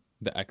on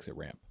the exit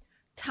ramp?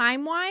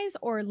 Time-wise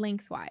or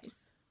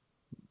lengthwise?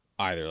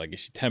 Either. Is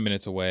she 10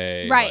 minutes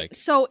away? Right.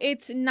 So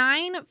it's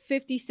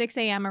 9:56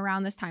 a.m.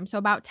 around this time. So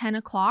about 10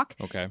 o'clock.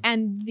 Okay.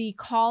 And the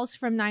calls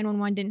from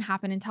 911 didn't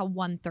happen until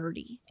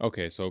 1:30.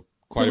 Okay. So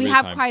we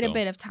have quite a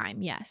bit of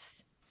time.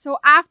 Yes. So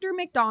after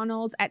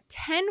McDonald's at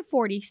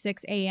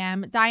 10:46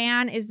 a.m.,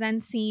 Diane is then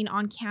seen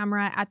on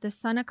camera at the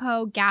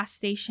Sunoco gas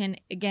station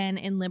again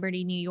in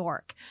Liberty, New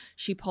York.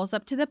 She pulls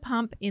up to the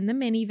pump in the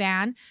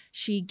minivan.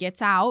 She gets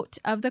out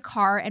of the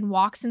car and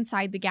walks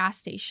inside the gas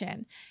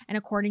station. And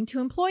according to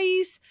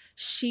employees,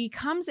 she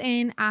comes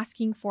in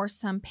asking for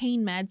some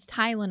pain meds,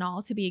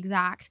 Tylenol to be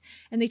exact.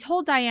 And they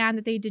told Diane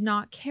that they did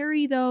not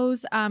carry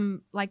those,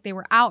 they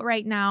were out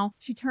right now.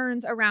 She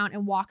turns around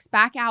and walks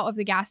back out of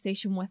the gas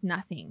station with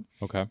nothing.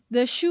 Okay.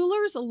 The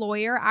Schuler's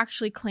lawyer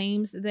actually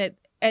claims that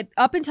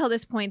up until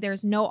this point,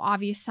 there's no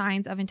obvious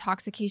signs of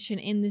intoxication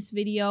in this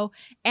video.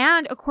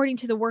 And according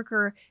to the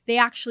worker, they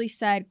actually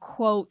said,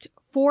 quote,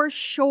 for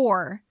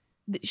sure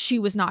that she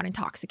was not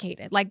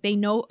intoxicated. They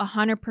know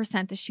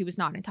 100% that she was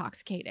not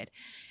intoxicated.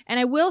 And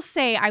I will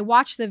say, I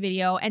watched the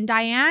video, and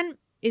Diane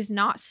is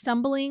not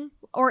stumbling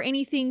or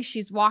anything.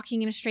 She's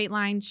walking in a straight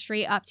line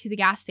straight up to the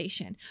gas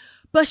station.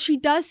 But she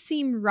does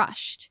seem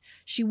rushed.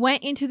 She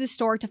went into the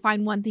store to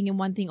find one thing and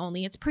one thing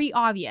only. It's pretty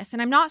obvious.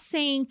 And I'm not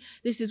saying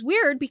this is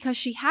weird because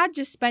she had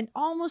just spent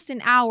almost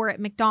an hour at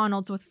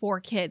McDonald's with 4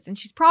 kids. And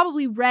she's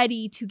probably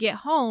ready to get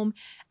home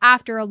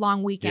after a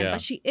long weekend. Yeah.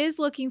 But she is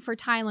looking for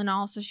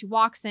Tylenol. So she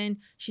walks in.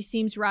 She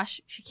seems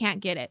rushed. She can't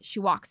get it. She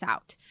walks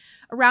out.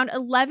 Around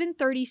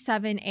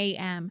 11:37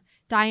 a.m.,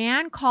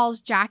 Diane calls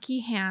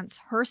Jackie Hance,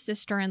 her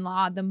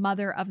sister-in-law, the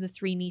mother of the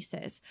 3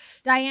 nieces.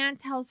 Diane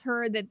tells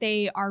her that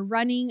they are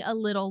running a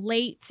little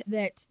late,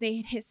 that they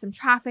had hit some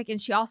traffic,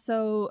 and she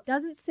also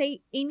doesn't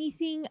say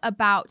anything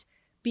about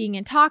being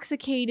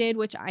intoxicated,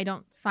 which I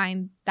don't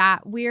find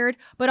that weird,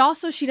 but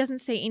also she doesn't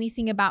say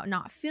anything about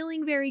not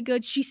feeling very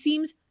good. She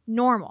seems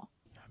normal.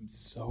 I'm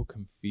so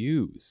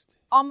confused.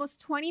 Almost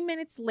 20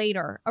 minutes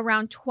later,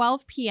 around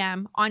 12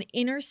 p.m. on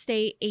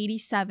Interstate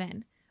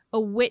 87, a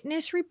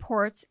witness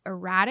reports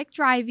erratic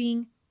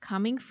driving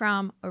coming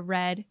from a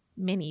red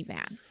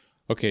minivan.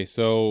 Okay,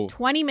 so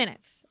 20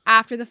 minutes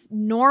after the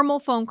normal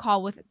phone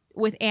call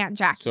with Aunt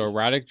Jackie. So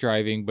erratic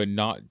driving, but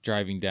not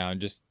driving down,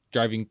 just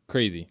driving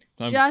crazy.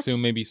 I'm Just-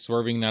 assuming maybe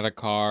swerving out of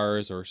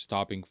cars or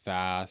stopping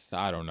fast.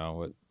 I don't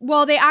know.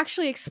 Well, they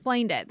actually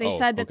explained it. They Oh,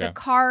 said that the okay.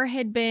 car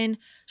had been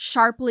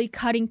sharply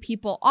cutting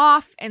people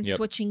off and Yep.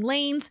 switching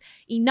lanes,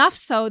 enough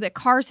so that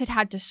cars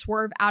had to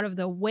swerve out of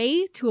the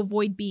way to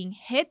avoid being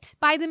hit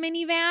by the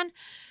minivan.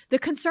 The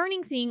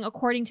concerning thing,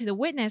 according to the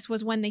witness,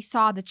 was when they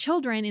saw the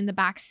children in the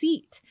back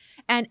seat.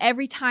 And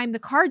every time the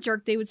car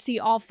jerked, they would see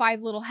all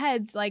 5 little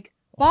heads like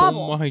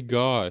bobble. Oh my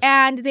gosh.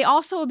 And they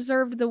also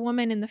observed the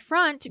woman in the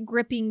front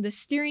gripping the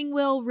steering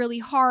wheel really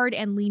hard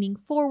and leaning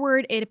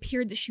forward. It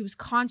appeared that she was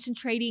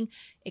concentrating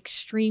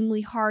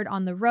extremely hard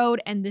on the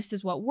road, and this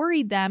is what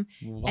worried them.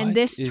 What And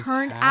this is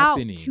turned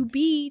happening? out to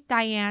be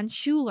Diane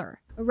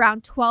Schuler.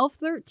 Around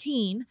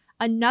 12:13,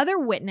 another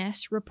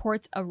witness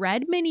reports a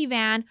red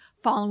minivan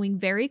following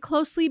very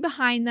closely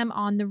behind them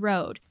on the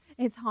road.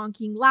 It's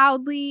honking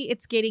loudly,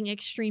 it's getting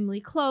extremely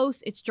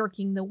close, it's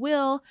jerking the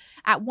wheel.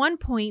 At one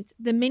point,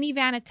 the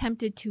minivan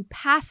attempted to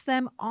pass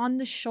them on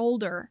the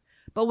shoulder,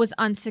 but was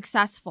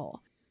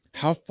unsuccessful.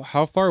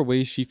 How far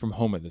away is she from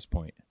home at this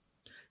point?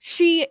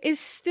 She is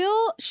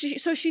still,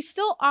 she's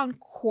still on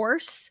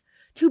course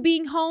to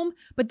being home,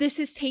 but this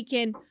has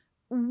taken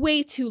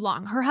way too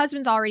long. Her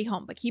husband's already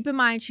home, but keep in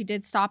mind, she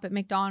did stop at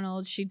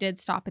McDonald's. She did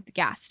stop at the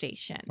gas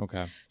station.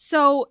 Okay.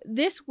 So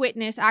this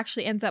witness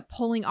actually ends up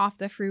pulling off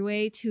the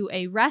freeway to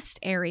a rest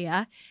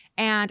area.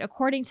 And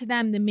according to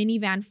them, the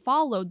minivan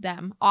followed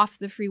them off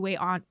the freeway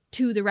on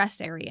to the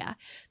rest area.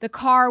 The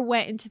car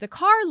went into the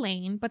car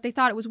lane, but they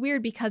thought it was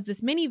weird because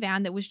this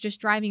minivan that was just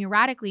driving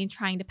erratically and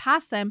trying to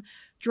pass them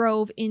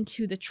drove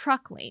into the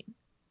truck lane,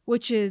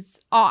 which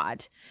is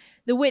odd.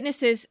 The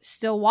witnesses,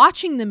 still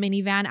watching the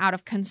minivan out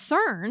of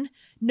concern,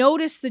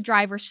 noticed the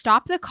driver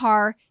stop the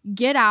car,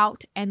 get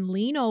out, and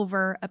lean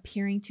over,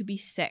 appearing to be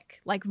sick,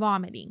 like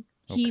vomiting,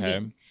 heaving.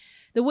 Okay.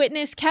 The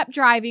witness kept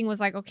driving, was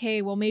like,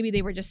 okay, well, maybe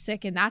they were just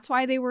sick, and that's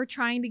why they were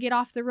trying to get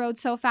off the road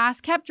so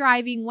fast. Kept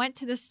driving, went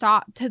to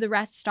the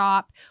rest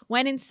stop,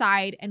 went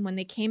inside, and when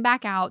they came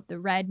back out, the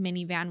red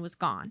minivan was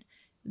gone.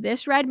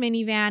 This red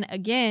minivan,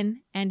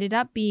 again, ended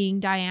up being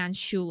Diane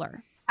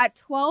Schuler. At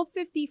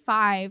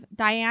 12:55,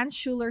 Diane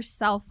Schuler's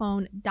cell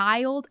phone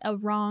dialed a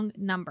wrong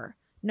number.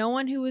 No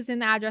one who was in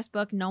the address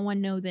book, no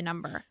one knew the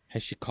number.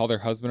 Has she called her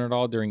husband at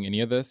all during any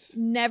of this?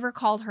 Never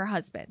called her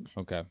husband.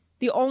 Okay.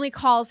 The only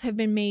calls have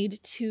been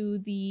made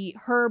to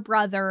her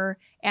brother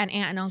and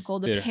aunt and uncle,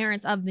 the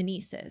parents of the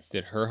nieces.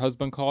 Did her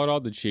husband call at all?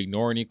 Did she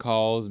ignore any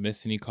calls,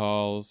 miss any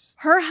calls?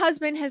 Her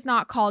husband has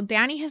not called.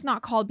 Danny has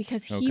not called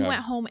because he Okay.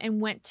 went home and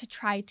went to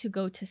try to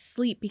go to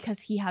sleep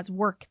because he has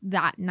work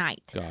that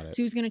night. Got it. So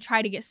he was going to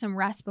try to get some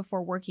rest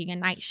before working a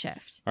night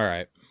shift. All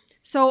right.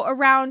 So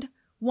around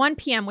 1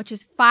 p.m., which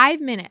is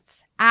 5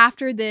 minutes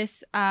after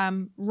this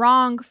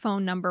wrong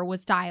phone number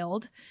was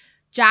dialed,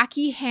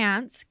 Jackie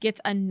Hance gets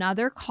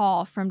another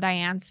call from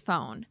Diane's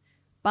phone.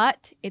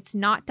 But it's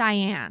not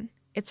Diane.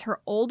 It's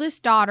her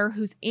oldest daughter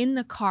who's in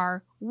the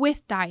car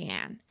with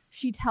Diane.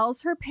 She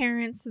tells her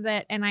parents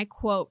that, and I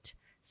quote,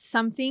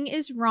 "Something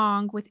is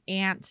wrong with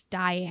Aunt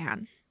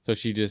Diane." So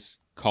she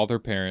just called her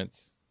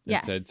parents and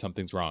Yes. said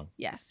something's wrong.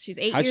 Yes, she's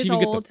 8 How'd years she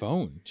even old. get the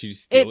phone? She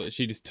just steal it?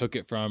 She just took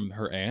it from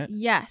her aunt?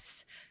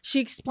 Yes.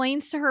 She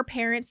explains to her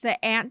parents that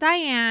Aunt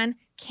Diane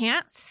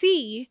can't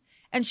see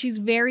and she's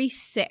very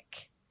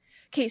sick.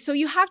 Okay, so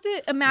you have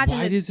to imagine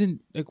Why that.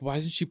 doesn't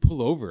she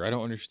pull over? I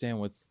don't understand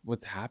what's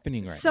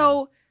happening right now.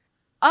 So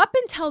up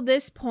until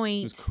this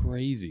point, This is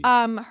crazy.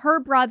 her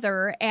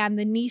brother and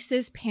the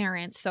niece's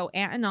parents, so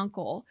aunt and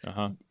uncle,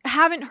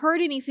 haven't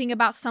heard anything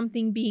about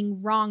something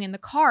being wrong in the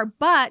car,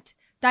 but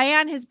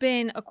Diane has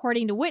been,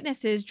 according to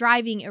witnesses,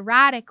 driving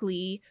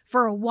erratically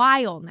for a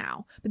while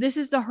now. But this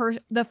is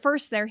the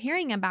first they're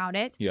hearing about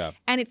it. Yeah.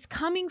 And it's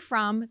coming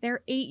from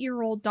their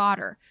 8-year-old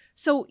daughter.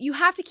 So you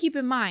have to keep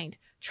in mind,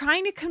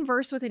 trying to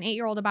converse with an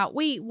 8-year-old about,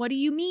 wait, what do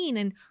you mean?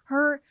 And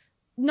her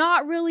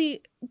not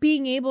really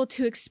being able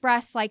to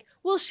express like,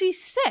 well, she's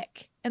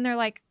sick. And they're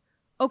like,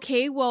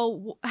 okay,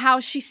 well,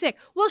 how's she sick?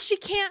 Well, she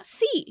can't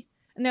see.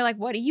 And they're like,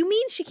 what do you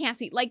mean she can't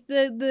see? Like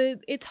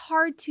it's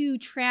hard to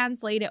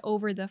translate it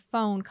over the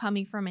phone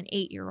coming from an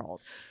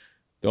 8-year-old.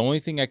 The only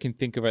thing I can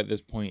think of at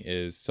this point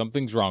is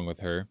something's wrong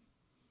with her,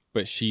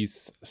 but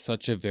she's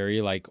such a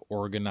very like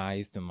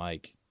organized and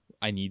like,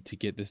 I need to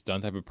get this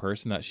done type of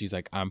person that she's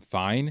like, I'm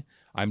fine.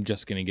 I'm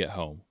just going to get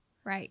home.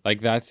 Right. Like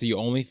that's the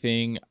only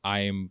thing I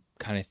am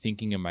kind of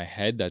thinking in my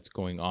head that's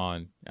going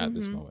on at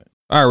this moment.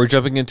 All right, we're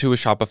jumping into a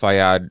Shopify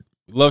ad.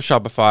 Love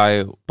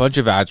Shopify, bunch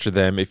of ads for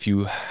them. If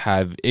you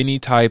have any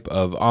type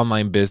of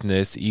online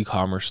business,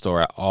 e-commerce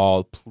store at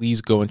all, please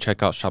go and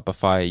check out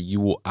Shopify. You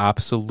will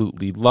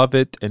absolutely love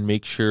it, and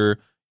make sure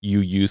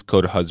you use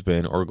code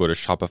HUSBAND or go to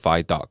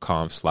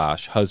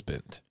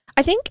shopify.com/husband.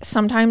 I think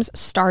sometimes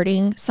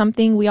starting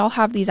something, we all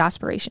have these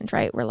aspirations,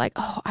 right? We're like,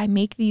 oh, I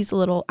knit these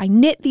little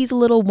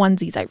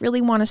onesies. I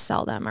really want to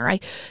sell them, or I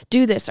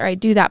do this, or I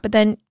do that. But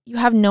then you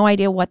have no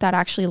idea what that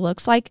actually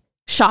looks like.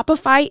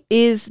 Shopify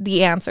is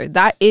the answer.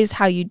 That is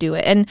how you do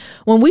it. And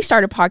when we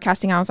started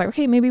podcasting, I was like,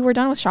 okay, maybe we're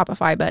done with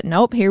Shopify, but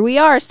nope, here we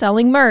are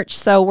selling merch.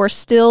 So we're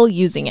still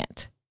using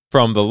it.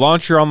 From the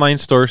launch your online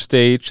store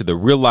stage to the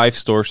real life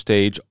store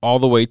stage, all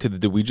the way to the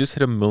did we just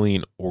hit 1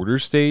 million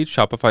orders stage,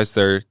 Shopify's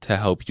there to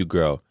help you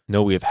grow.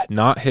 No, we have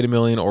not hit 1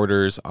 million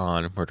orders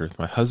on Murder with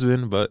My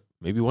Husband, but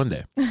maybe one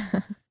day.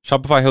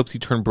 Shopify helps you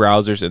turn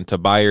browsers into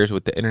buyers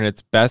with the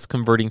internet's best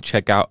converting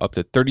checkout up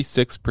to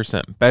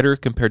 36% better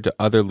compared to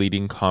other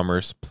leading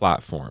commerce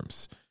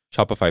platforms.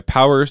 Shopify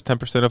powers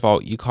 10% of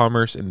all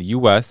e-commerce in the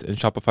U.S., and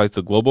Shopify is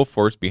the global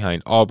force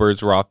behind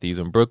Allbirds, Rothy's,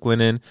 and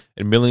Brooklinen,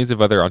 and millions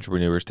of other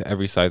entrepreneurs to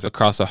every size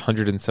across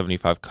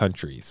 175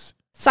 countries.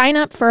 Sign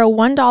up for a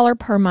 $1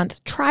 per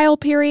month trial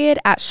period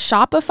at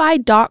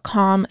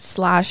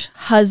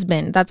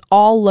shopify.com/husband. That's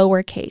all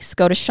lowercase.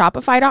 Go to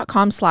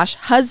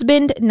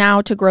shopify.com/husband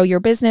now to grow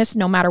your business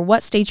no matter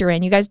what stage you're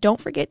in. You guys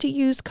don't forget to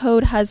use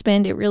code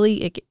husband.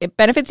 It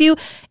benefits you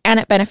and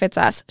it benefits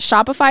us.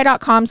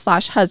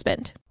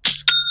 Shopify.com/husband.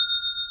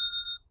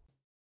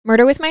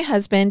 Murder with My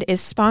Husband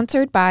is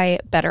sponsored by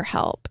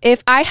BetterHelp.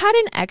 If I had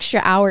an extra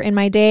hour in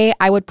my day,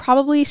 I would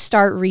probably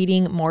start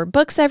reading more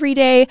books every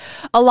day.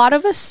 A lot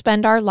of us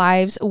spend our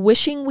lives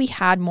wishing we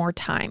had more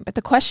time. But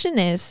the question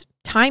is,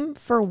 time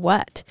for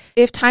what?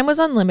 If time was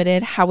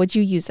unlimited, how would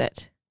you use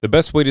it? The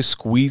best way to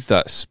squeeze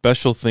that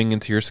special thing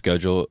into your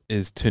schedule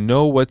is to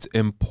know what's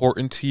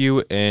important to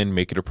you and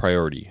make it a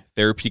priority.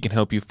 Therapy can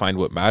help you find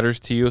what matters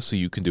to you so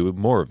you can do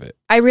more of it.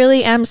 I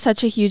really am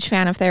such a huge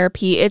fan of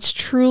therapy. It's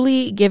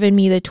truly given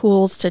me the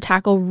tools to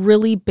tackle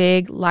really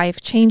big life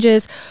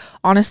changes,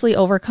 honestly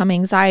overcome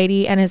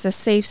anxiety, and is a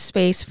safe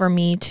space for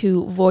me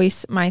to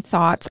voice my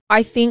thoughts.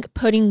 I think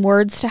putting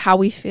words to how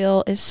we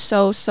feel is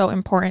so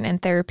important,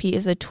 and therapy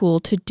is a tool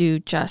to do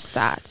just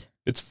that.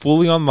 It's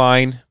fully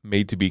online,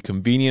 made to be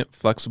convenient,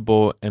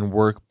 flexible, and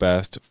work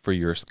best for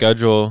your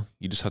schedule.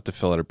 You just have to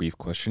fill out a brief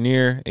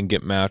questionnaire and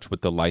get matched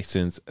with the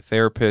licensed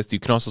therapist.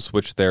 You can also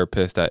switch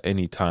therapists at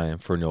any time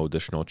for no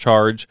additional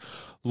charge.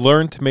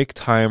 Learn to make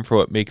time for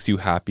what makes you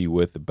happy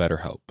with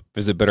BetterHelp.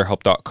 Visit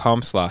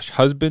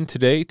betterhelp.com/husband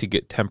today to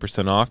get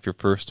 10% off your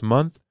first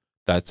month.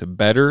 That's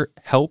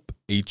BetterHelp,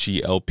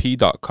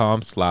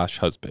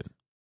 HELP.com/husband.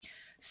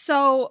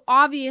 So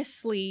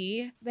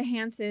obviously the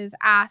Hanses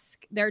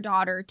ask their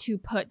daughter to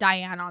put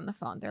Diane on the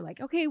phone. They're like,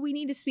 okay, we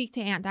need to speak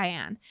to Aunt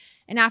Diane.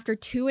 And after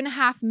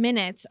 2.5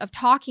 minutes of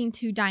talking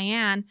to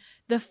Diane,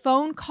 the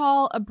phone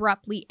call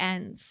abruptly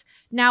ends.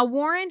 Now,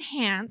 Warren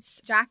Hance,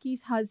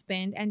 Jackie's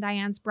husband and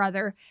Diane's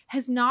brother,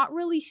 has not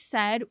really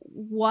said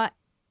what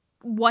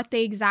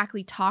they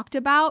exactly talked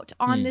about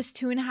on this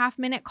 2.5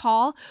 minute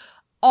call.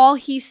 All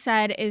he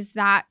said is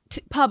that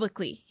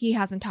publicly, he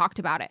hasn't talked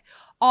about it.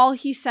 All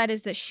he said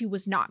is that she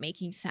was not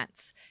making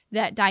sense,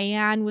 that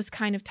Diane was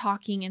kind of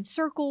talking in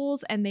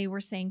circles and they were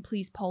saying,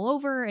 please pull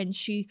over. And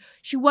she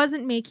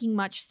wasn't making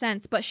much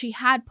sense, but she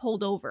had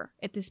pulled over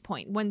at this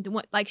point when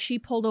like she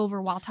pulled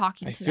over while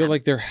talking to them. I feel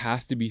like there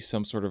has to be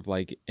some sort of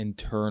like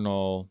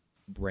internal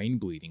brain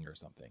bleeding or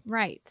something.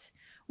 Right.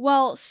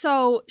 Well,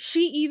 so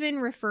she even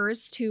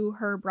refers to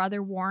her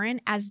brother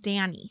Warren as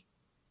Danny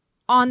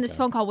on this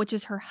phone call, which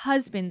is her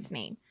husband's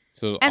name.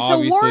 So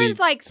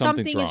Warren's like,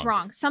 something is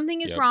wrong.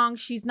 Something is wrong.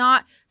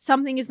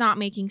 Something is not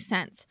making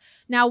sense.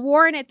 Now,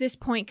 Warren at this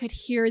point could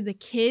hear the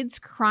kids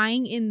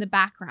crying in the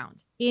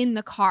background in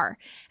the car.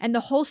 And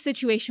the whole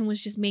situation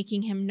was just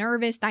making him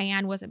nervous.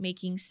 Diane wasn't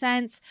making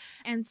sense.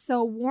 And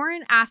so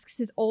Warren asks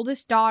his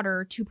oldest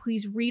daughter to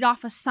please read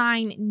off a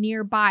sign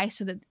nearby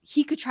so that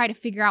he could try to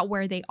figure out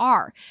where they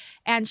are.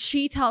 And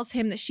she tells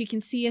him that she can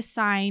see a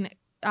sign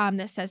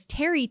that says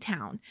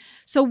Tarrytown.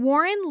 So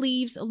Warren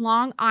leaves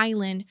Long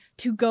Island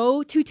to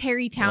go to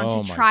Tarrytown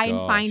to try and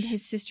find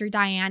his sister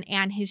Diane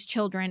and his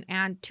children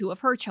and 2 of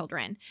her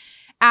children.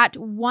 At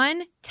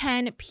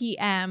 1:10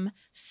 p.m.,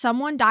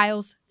 someone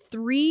dials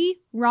 3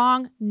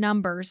 wrong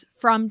numbers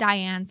from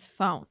Diane's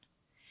phone.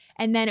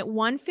 And then at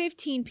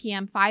 1:15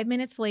 p.m., 5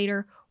 minutes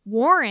later,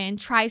 Warren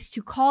tries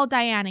to call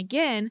Diane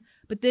again,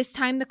 but this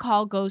time the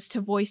call goes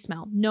to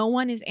voicemail. No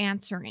one is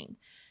answering.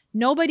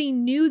 Nobody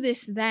knew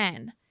this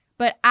then.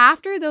 But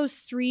after those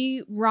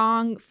 3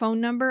 wrong phone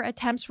number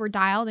attempts were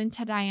dialed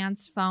into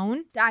Diane's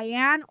phone,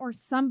 Diane or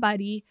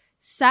somebody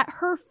set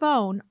her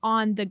phone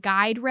on the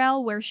guide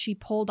rail where she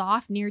pulled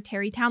off near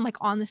Tarrytown, like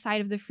on the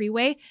side of the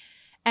freeway.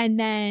 And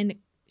then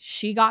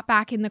she got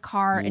back in the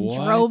car and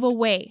drove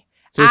away.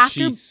 So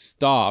she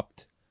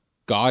stopped,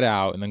 got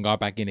out, and then got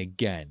back in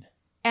again.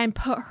 And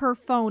put her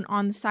phone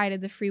on the side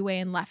of the freeway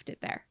and left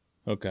it there.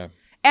 Okay.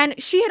 And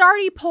she had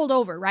already pulled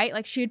over, right?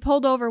 Like she had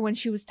pulled over when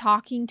she was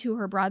talking to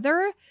her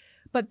brother.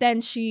 But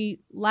then she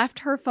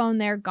left her phone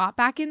there, got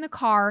back in the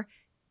car,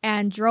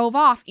 and drove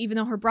off, even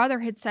though her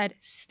brother had said,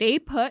 stay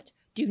put,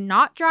 do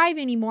not drive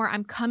anymore,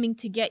 I'm coming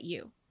to get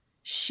you.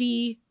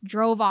 She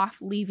drove off,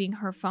 leaving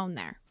her phone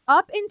there.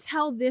 Up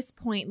until this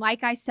point,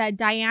 like I said,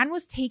 Diane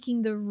was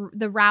taking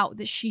the route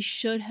that she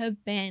should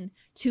have been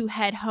to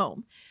head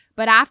home.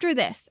 But after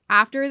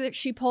that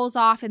she pulls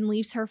off and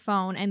leaves her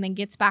phone and then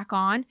gets back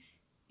on,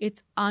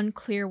 it's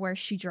unclear where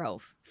she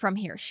drove from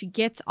here. She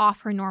gets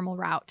off her normal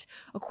route.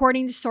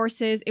 According to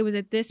sources, it was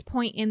at this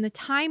point in the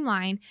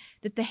timeline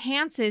that the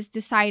Hanses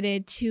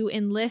decided to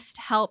enlist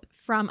help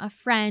from a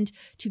friend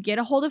to get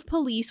a hold of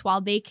police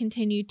while they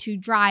continued to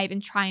drive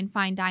and try and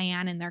find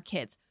Diane and their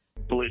kids.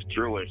 Police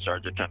Thruway,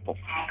 Sergeant Temple.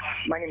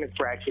 My name is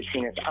Brad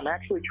Kachinas. I'm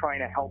actually trying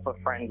to help a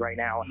friend right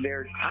now.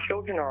 Their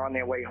children are on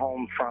their way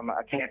home from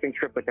a camping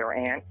trip with their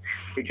aunt.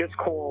 They just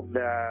called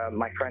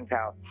my friend's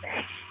house,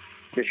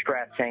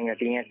 distressed, saying that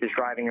the aunt is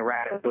driving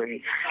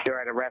erratically. They're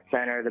at a rest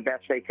center. The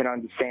best they can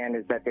understand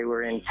is that they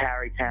were in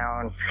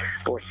Tarrytown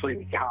or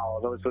Sleepy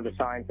Hollow. Those were the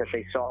signs that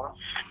they saw.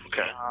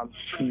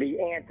 Okay. The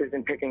aunt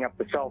isn't picking up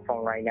the cell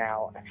phone right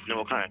now. You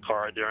know what kind of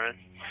car they're in?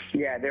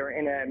 Yeah, they're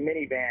in a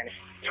minivan.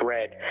 It's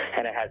red,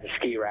 and it has a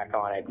ski rack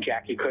on it.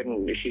 Jackie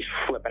she's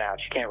flipping out.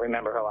 She can't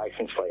remember her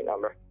license plate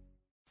number.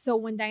 So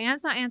when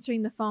Diane's not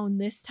answering the phone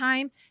this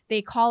time,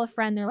 they call a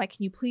friend. They're like,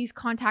 can you please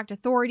contact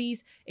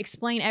authorities?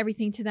 Explain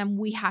everything to them.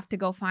 We have to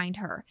go find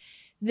her.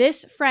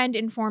 This friend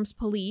informs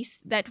police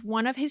that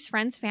one of his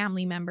friend's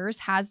family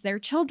members has their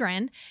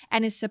children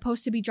and is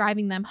supposed to be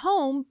driving them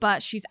home,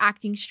 but she's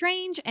acting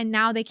strange and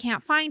now they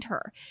can't find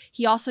her.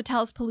 He also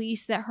tells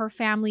police that her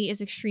family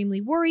is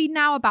extremely worried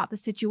now about the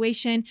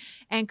situation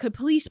and could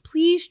police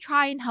please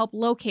try and help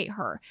locate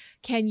her?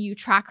 Can you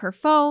track her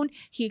phone?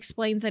 He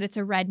explains that it's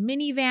a red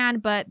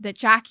minivan, but that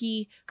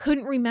Jackie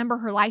couldn't remember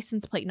her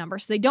license plate number.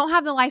 So they don't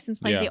have the license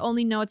plate. Yeah. They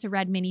only know it's a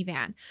red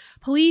minivan.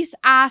 Police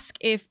ask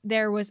if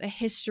there was a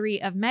history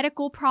of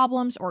medical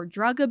problems or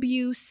drug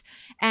abuse.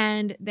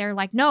 And they're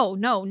like, no,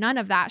 none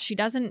of that. She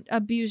doesn't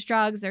abuse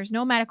drugs. There's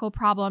no medical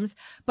problems.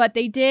 But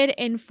they did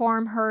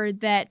inform her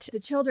that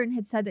the children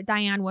had said that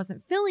Diane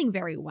wasn't feeling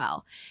very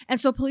well. And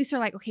so police are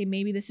like, okay,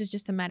 maybe this is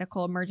just a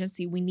medical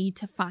emergency. We need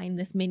to find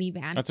this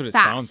minivan. That's what it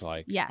fast. sounds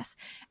like. Yes.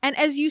 And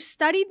as you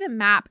study the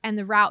map and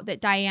the route that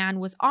Diane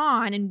was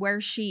on and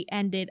where she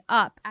ended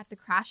up at the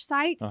crash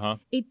site,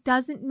 it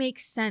doesn't make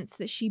sense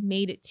that she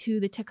made it to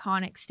the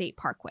Taconic State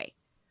Parkway.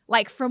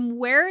 Like from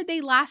where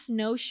they last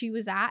know she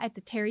was at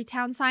the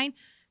Tarrytown sign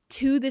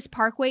to this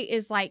parkway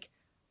is like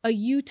a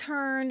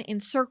U-turn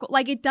in circle.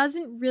 Like it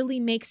doesn't really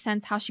make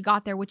sense how she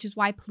got there, which is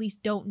why police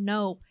don't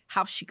know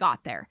how she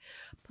got there.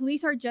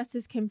 Police are just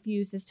as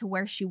confused as to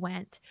where she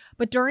went.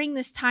 But during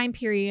this time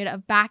period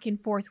of back and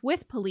forth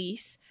with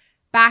police,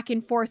 back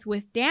and forth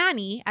with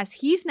Danny, as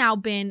he's now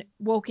been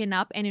woken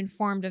up and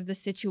informed of the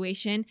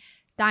situation,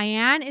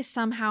 Diane is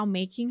somehow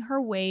making her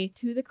way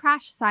to the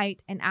crash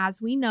site. And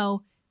as we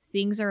know,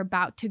 things are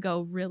about to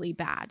go really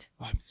bad.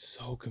 I'm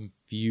so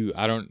confused.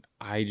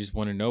 I just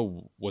want to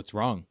know what's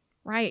wrong.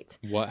 Right.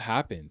 What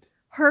happened?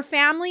 Her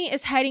family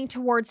is heading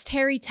towards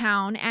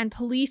Tarrytown and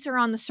police are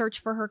on the search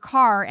for her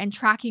car and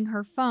tracking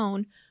her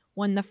phone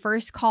when the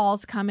first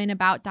calls come in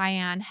about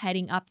Diane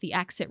heading up the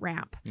exit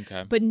ramp.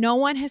 Okay. But no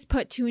one has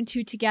put two and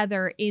two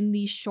together in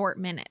these short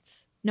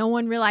minutes. No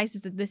one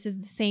realizes that this is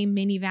the same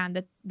minivan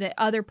that the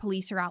other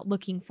police are out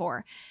looking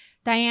for.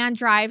 Diane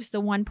drives the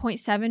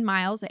 1.7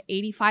 miles at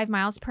 85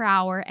 miles per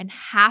hour and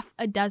half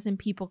a dozen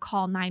people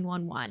call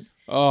 911.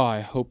 Oh,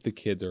 I hope the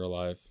kids are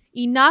alive.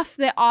 Enough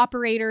that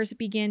operators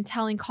begin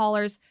telling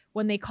callers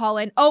when they call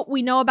in, oh,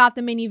 we know about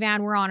the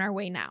minivan. We're on our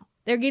way now.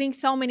 They're getting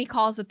so many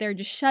calls that they're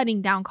just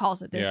shutting down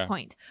calls at this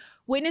point.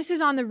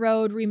 Witnesses on the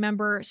road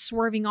remember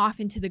swerving off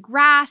into the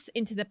grass,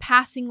 into the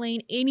passing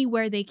lane,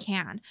 anywhere they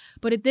can.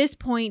 But at this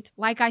point,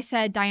 like I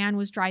said, Diane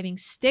was driving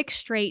stick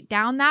straight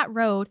down that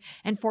road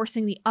and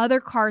forcing the other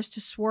cars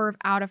to swerve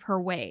out of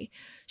her way.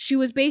 She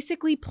was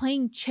basically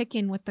playing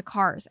chicken with the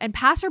cars. And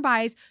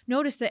passerbys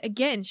noticed that,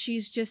 again,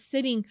 she's just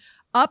sitting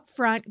up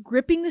front,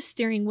 gripping the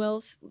steering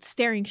wheel,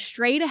 staring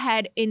straight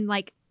ahead in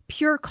like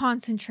pure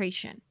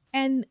concentration.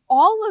 And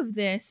all of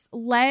this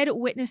led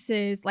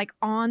witnesses like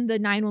on the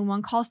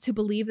 911 calls to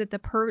believe that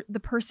the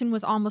person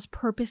was almost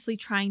purposely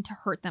trying to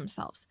hurt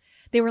themselves.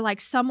 They were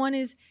like, someone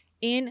is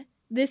in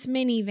this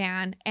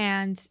minivan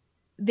and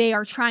they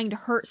are trying to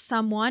hurt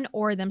someone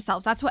or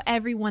themselves. That's what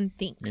everyone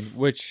thinks.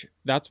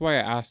 That's why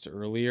I asked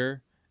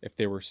earlier if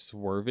they were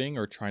swerving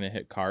or trying to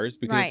hit cars,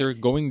 because if they're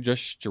going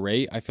just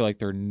straight, I feel like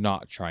they're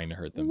not trying to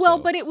hurt themselves. Well,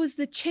 but it was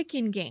the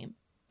chicken game.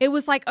 It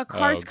was like a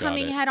car's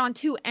coming head on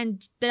too,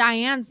 and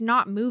Diane's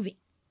not moving.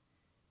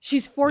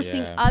 She's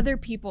forcing other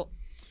people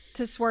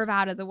to swerve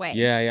out of the way.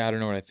 Yeah, I don't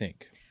know what I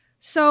think.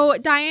 So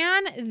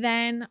Diane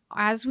then,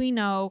 as we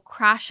know,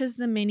 crashes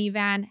the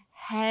minivan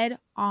head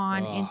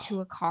on into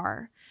a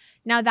car.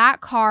 Now, that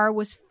car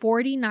was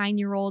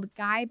 49-year-old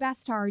Guy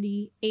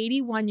Bastardi,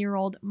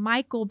 81-year-old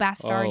Michael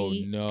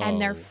Bastardi,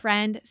 and their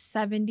friend,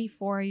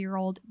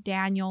 74-year-old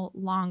Daniel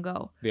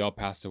Longo. They all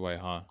passed away,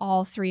 huh?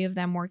 All three of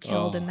them were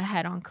killed in the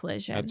head-on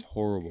collision. That's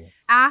horrible.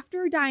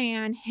 After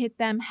Diane hit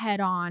them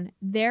head-on,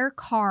 their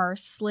car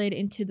slid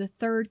into the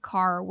third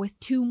car with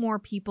two more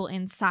people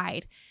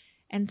inside.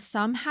 And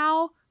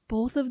somehow,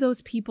 both of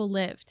those people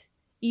lived.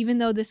 even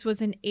though this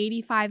was an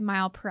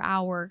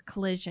 85-mile-per-hour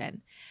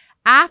collision.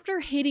 After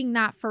hitting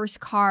that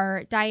first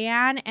car,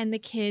 Diane and the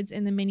kids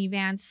in the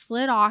minivan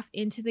slid off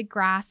into the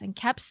grass and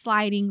kept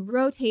sliding,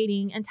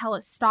 rotating until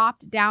it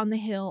stopped down the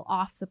hill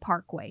off the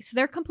parkway. So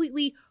they're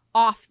completely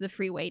off the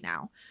freeway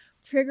now.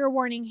 Trigger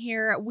warning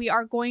here, we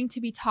are going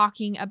to be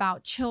talking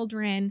about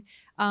children.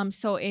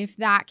 So if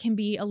that can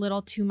be a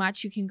little too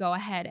much, you can go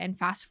ahead and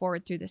fast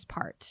forward through this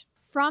part.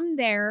 From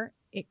there,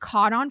 it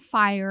caught on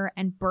fire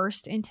and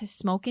burst into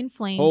smoke and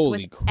flames.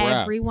 Holy with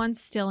crap. everyone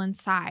still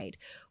inside,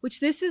 which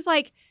this is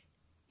like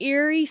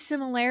eerie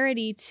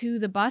similarity to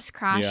the bus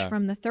crash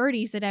from the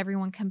 30s that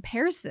everyone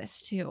compares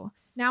this to.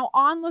 Now,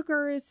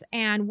 onlookers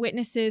and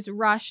witnesses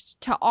rushed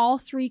to all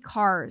 3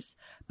 cars,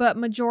 but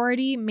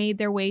majority made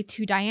their way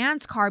to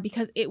Diane's car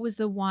because it was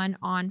the one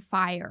on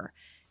fire.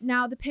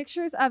 Now, the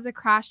pictures of the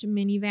crashed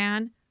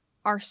minivan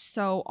are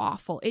so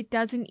awful. It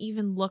doesn't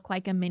even look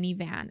like a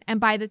minivan.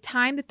 And by the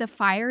time that the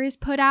fire is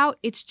put out,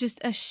 it's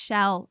just a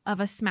shell of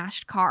a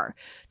smashed car.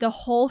 The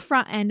whole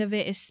front end of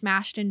it is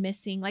smashed and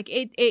missing. Like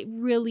it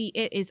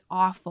is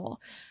awful.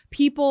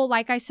 People,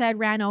 like I said,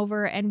 ran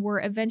over and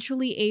were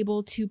eventually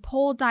able to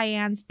pull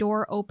Diane's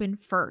door open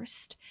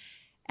first.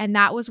 And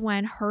that was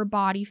when her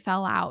body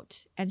fell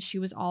out and she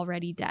was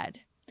already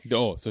dead.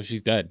 Oh, so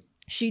she's dead.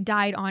 She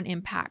died on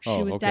impact.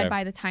 She was dead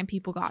by the time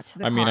people got to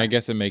the car. I mean, I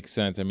guess it makes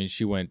sense. I mean,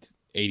 she went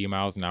 80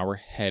 miles an hour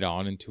head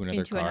on into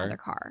another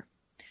car.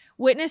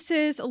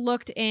 Witnesses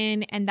looked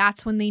in, and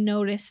that's when they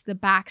noticed the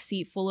back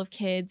seat full of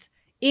kids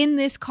in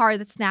this car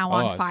that's now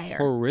on fire. It's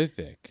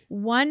horrific.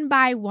 One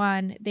by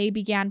one, they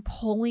began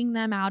pulling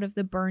them out of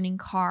the burning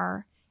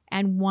car,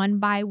 and one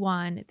by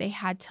one, they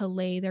had to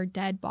lay their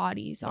dead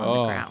bodies on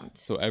the ground.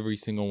 So every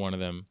single one of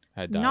them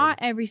had died. Not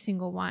every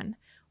single one.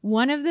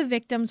 One of the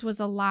victims was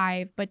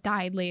alive, but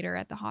died later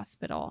at the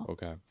hospital.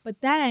 Okay.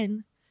 But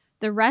then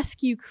the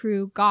rescue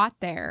crew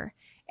got there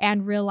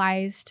and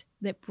realized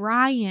that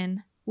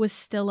Brian was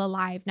still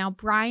alive. Now,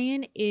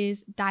 Brian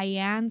is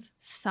Diane's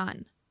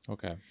son.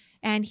 Okay.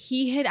 And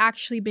he had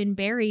actually been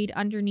buried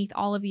underneath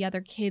all of the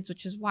other kids,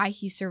 which is why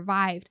he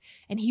survived.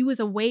 And he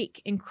was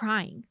awake and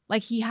crying.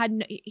 Like he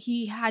had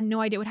no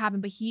idea what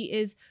happened, but he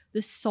is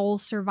the sole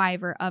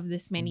survivor of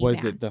this minivan.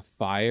 Was it the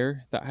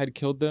fire that had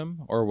killed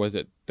them, or was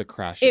it the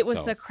crash It itself?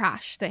 was the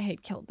crash that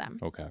had killed them.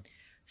 Okay.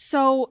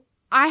 So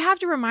I have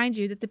to remind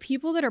you that the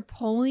people that are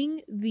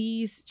pulling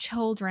these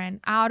children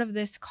out of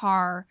this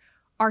car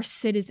are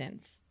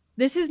citizens.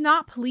 This is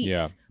not police.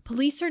 Yeah.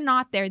 Police are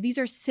not there. These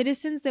are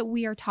citizens that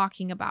we are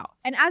talking about.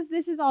 And as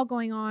this is all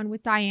going on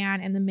with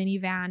Diane and the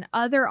minivan,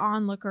 other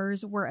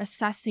onlookers were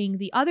assessing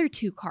the other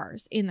 2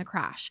 cars in the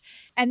crash.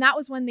 And that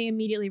was when they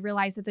immediately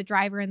realized that the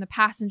driver and the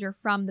passenger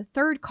from the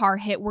 3rd car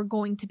hit were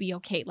going to be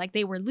okay. Like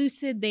they were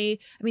lucid. They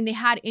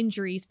had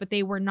injuries, but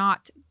they were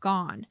not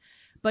gone.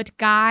 But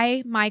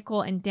Guy,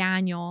 Michael, and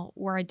Daniel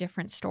were a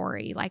different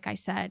story. Like I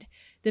said,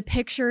 the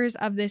pictures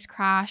of this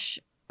crash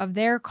of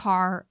their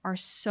car are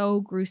so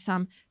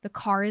gruesome. The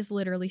car is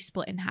literally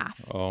split in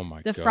half. Oh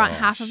my god. The front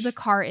half of the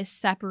car is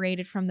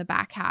separated from the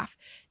back half.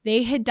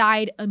 They had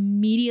died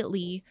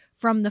immediately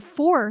from the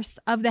force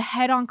of the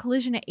head-on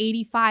collision at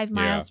 85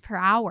 miles per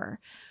hour.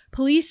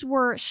 Police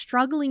were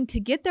struggling to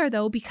get there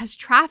though because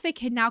traffic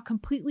had now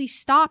completely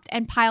stopped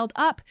and piled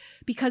up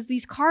because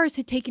these cars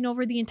had taken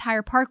over the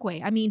entire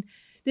parkway. I mean,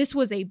 this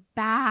was a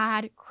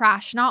bad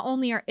crash. Not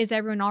only is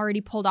everyone already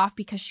pulled off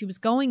because she was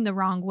going the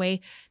wrong way,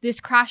 this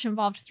crash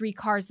involved 3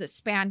 cars that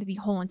spanned the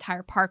whole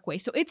entire parkway.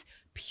 So it's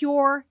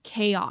pure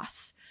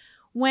chaos.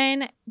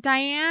 When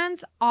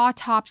Diane's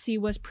autopsy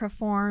was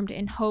performed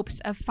in hopes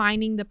of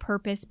finding the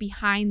purpose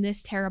behind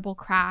this terrible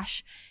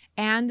crash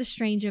and the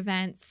strange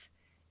events,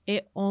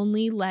 it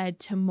only led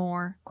to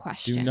more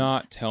questions. Do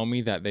not tell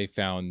me that they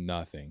found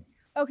nothing.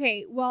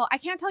 Okay, well, I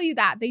can't tell you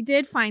that. They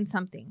did find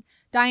something.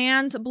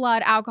 Diane's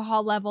blood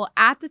alcohol level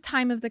at the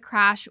time of the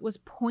crash was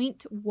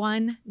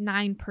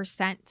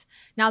 0.19%.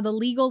 Now, the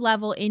legal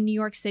level in New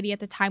York City at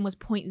the time was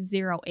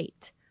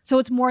 0.08. So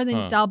it's more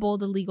than double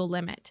the legal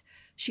limit.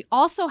 She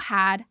also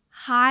had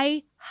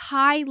high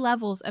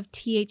levels of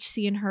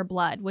THC in her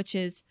blood, which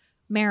is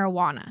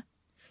marijuana.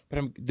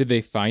 But did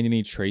they find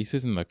any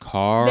traces in the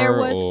car? There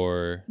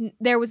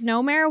was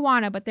no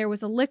marijuana, but there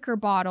was a liquor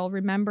bottle.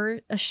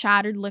 Remember, a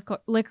shattered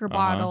liquor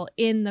bottle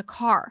in the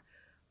car.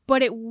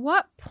 But at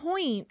what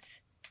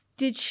point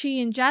did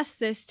she ingest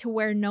this to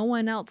where no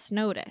one else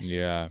noticed?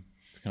 Yeah,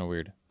 it's kind of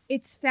weird.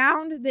 It's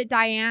found that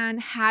Diane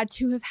had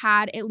to have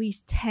had at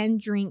least 10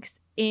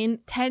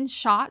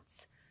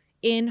 shots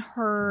in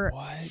her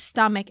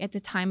stomach at the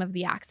time of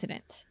the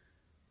accident.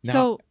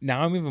 Now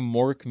I'm even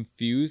more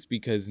confused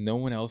because no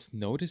one else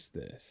noticed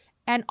this.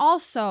 And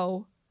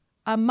also,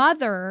 a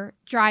mother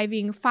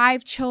driving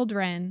 5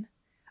 children,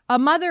 a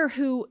mother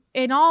who,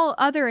 in all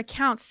other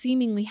accounts,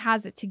 seemingly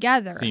has it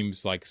together.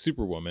 Seems like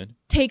Superwoman.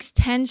 Takes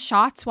 10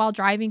 shots while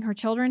driving her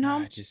children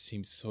home. It just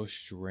seems so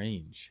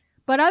strange.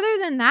 But other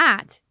than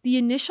that, the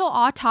initial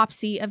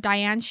autopsy of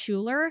Diane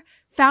Schuler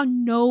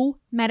found no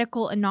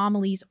medical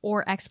anomalies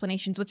or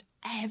explanations, which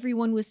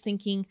everyone was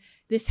thinking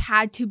this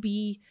had to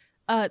be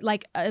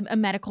a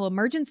medical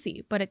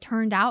emergency, but it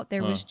turned out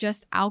there was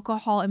just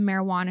alcohol and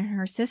marijuana in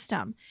her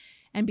system.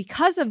 And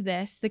because of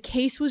this, the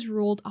case was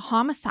ruled a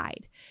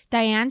homicide.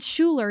 Diane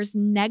Schuler's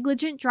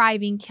negligent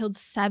driving killed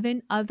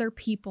 7 other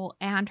people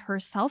and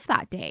herself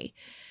that day.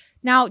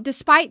 Now,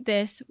 despite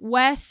this,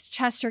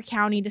 Westchester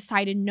County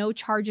decided no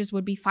charges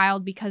would be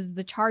filed because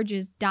the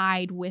charges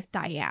died with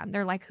Diane.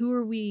 They're like, who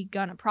are we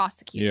going to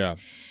prosecute? Yeah.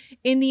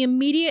 In the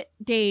immediate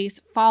days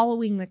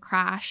following the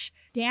crash,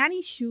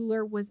 Danny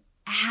Schuler was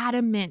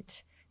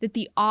adamant that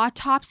the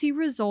autopsy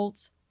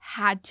results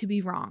had to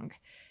be wrong,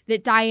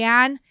 that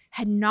Diane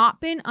had not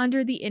been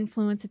under the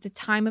influence at the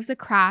time of the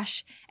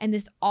crash, and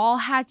this all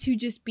had to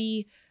just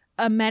be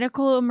a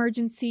medical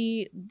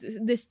emergency.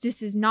 This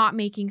just is not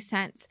making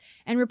sense.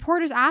 And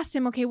reporters asked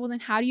him, okay, well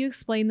then how do you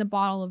explain the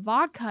bottle of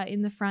vodka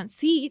in the front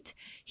seat?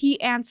 He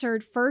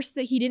answered first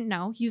that he didn't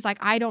know. He was like,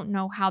 I don't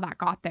know how that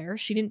got there.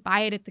 She didn't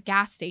buy it at the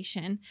gas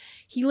station.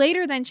 He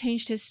later then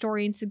changed his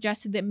story and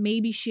suggested that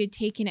maybe she had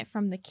taken it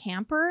from the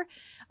camper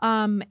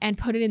and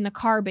put it in the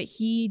car, but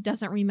he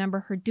doesn't remember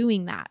her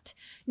doing that.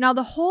 Now,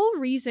 the whole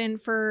reason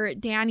for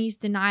Danny's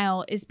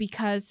denial is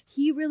because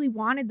he really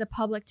wanted the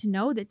public to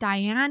know that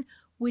Diane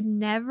would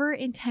never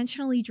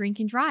intentionally drink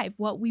and drive,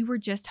 what we were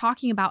just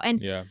talking about.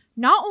 And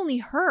not only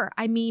her,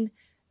 I mean,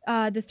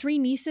 the 3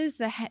 nieces,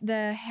 the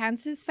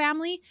Hanses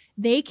family,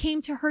 they came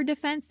to her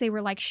defense. They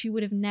were like, she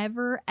would have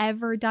never,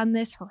 ever done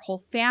this. Her whole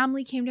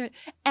family came to her.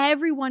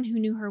 Everyone who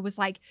knew her was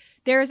like,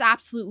 there is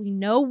absolutely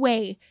no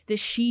way that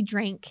she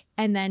drank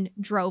and then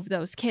drove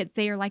those kids.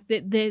 They are like,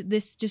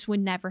 this just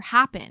would never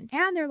happen.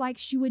 And they're like,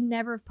 she would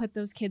never have put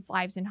those kids'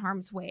 lives in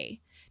harm's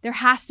way. There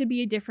has to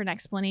be a different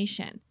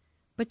explanation.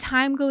 But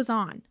time goes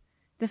on.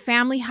 The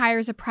family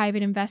hires a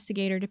private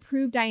investigator to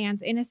prove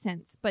Diane's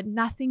innocence, but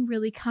nothing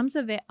really comes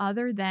of it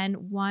other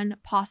than one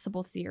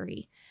possible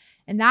theory.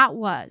 And that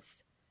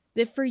was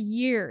that for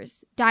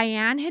years,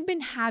 Diane had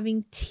been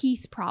having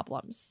teeth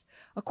problems.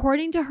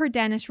 According to her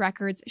dentist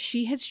records,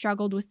 she had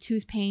struggled with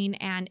tooth pain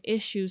and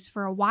issues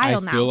for a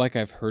while now. I feel like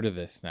I've heard of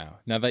this now.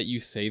 Now that you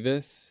say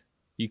this,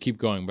 you keep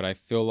going, but I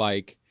feel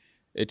like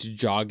it's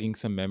jogging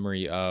some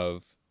memory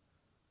of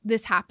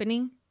this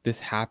happening,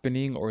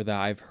 or that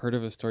I've heard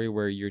of a story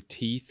where your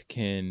teeth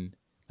can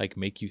like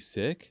make you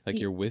sick, like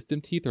your wisdom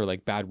teeth, or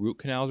like bad root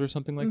canals or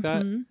something like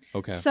that.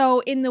 Okay.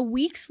 So in the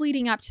weeks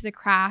leading up to the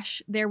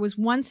crash, there was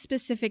one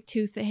specific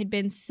tooth that had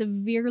been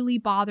severely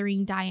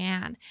bothering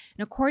Diane.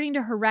 And according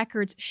to her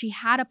records, she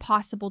had a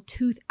possible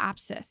tooth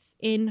abscess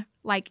in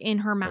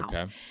her mouth.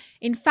 Okay.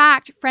 In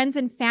fact, friends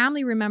and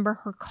family remember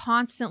her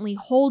constantly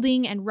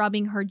holding and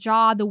rubbing her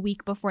jaw the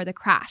week before the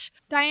crash.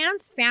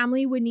 Diane's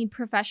family would need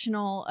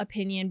professional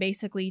opinion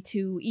basically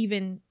to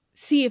even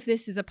see if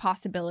this is a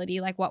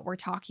possibility, like what we're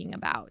talking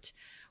about.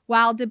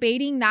 While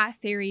debating that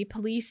theory,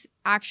 police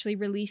actually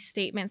released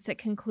statements that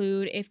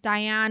conclude if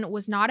Diane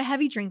was not a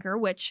heavy drinker,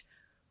 which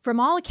from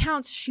all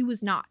accounts, she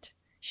was not.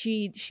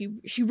 She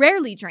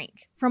rarely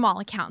drank, from all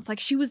accounts. Like,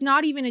 she was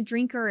not even a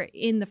drinker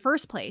in the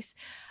first place.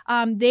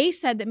 They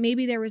said that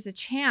maybe there was a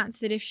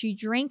chance that if she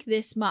drank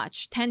this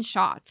much, 10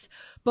 shots,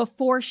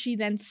 before she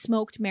then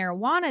smoked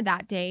marijuana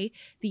that day,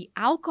 the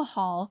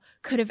alcohol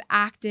could have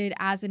acted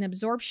as an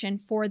absorption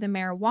for the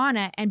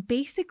marijuana and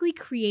basically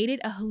created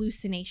a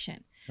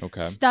hallucination.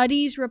 Okay.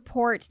 Studies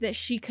report that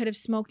she could have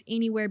smoked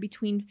anywhere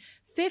between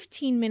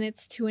 15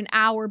 minutes to an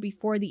hour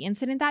before the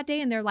incident that day.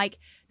 And they're like,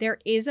 there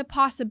is a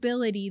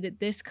possibility that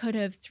this could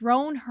have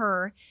thrown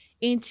her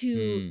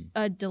into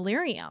a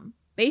delirium,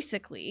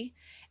 basically.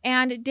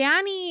 And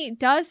Danny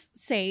does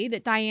say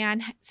that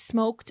Diane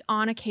smoked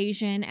on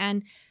occasion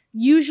and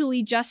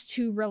usually just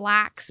to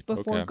relax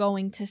before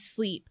going to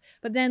sleep.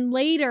 But then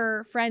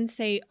later, friends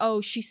say,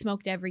 oh, she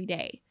smoked every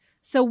day.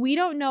 So we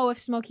don't know if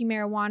smoking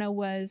marijuana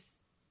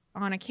was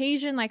on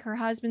occasion, like her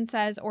husband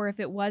says, or if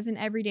it was an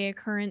everyday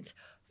occurrence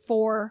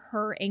for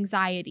her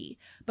anxiety.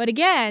 But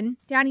again,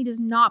 Danny does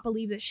not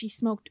believe that she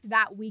smoked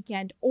that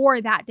weekend or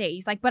that day.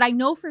 He's like, but I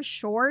know for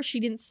sure she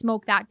didn't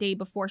smoke that day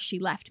before she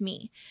left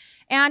me.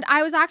 And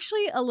I was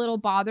actually a little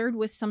bothered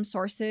with some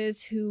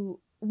sources who,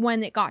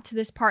 when it got to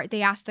this part,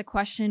 they asked the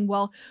question,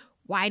 well,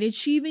 why did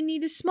she even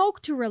need to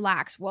smoke to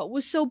relax? What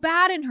was so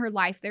bad in her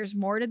life? There's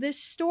more to this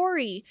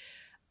story.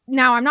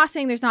 Now, I'm not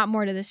saying there's not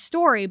more to this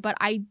story, but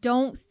I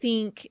don't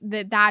think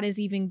that that is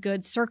even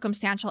good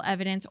circumstantial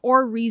evidence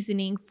or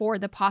reasoning for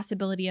the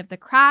possibility of the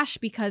crash,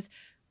 because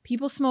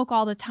people smoke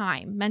all the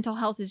time. Mental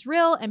health is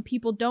real, and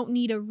people don't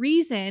need a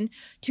reason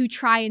to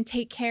try and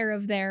take care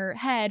of their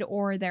head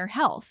or their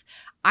health.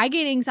 I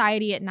get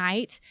anxiety at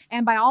night,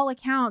 and by all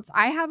accounts,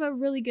 I have a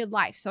really good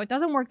life. So it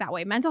doesn't work that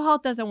way. Mental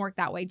health doesn't work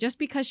that way. Just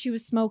because she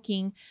was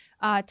smoking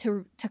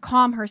to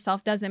calm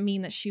herself doesn't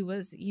mean that she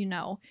was, in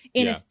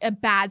a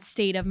bad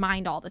state of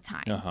mind all the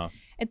time.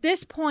 At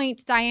this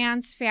point,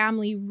 Diane's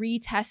family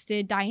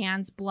retested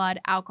Diane's blood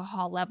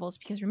alcohol levels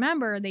because,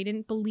 remember, they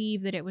didn't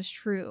believe that it was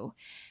true.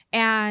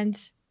 And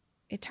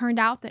it turned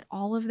out that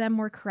all of them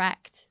were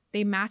correct.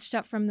 They matched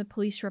up from the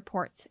police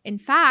reports. In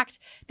fact,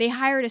 they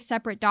hired a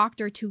separate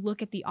doctor to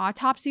look at the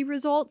autopsy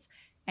results,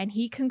 and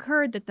he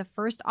concurred that the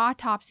first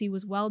autopsy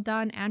was well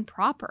done and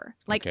proper.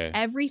 Like Okay.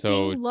 everything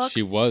So looks...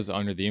 she was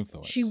under the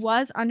influence. She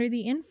was under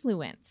the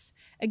influence.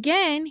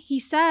 Again, he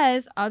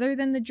says, other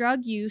than the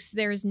drug use,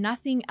 there's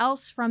nothing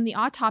else from the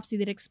autopsy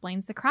that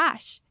explains the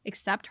crash,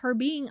 except her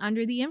being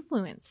under the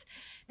influence.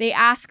 They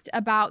asked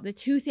about the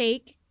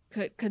toothache.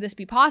 Could this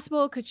be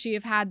possible? Could she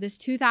have had this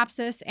tooth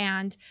abscess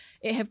and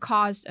it have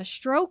caused a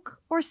stroke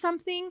or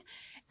something?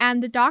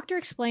 And the doctor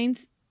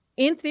explains,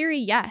 in theory,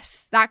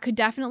 yes, that could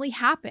definitely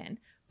happen.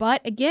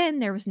 But again,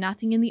 there was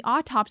nothing in the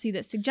autopsy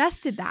that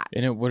suggested that.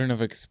 And it wouldn't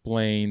have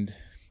explained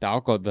the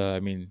alcohol. The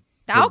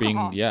her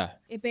alcohol. Yeah.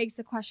 It begs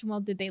the question,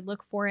 well, did they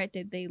look for it?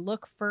 Did they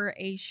look for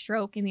a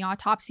stroke in the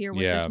autopsy? Or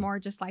was this more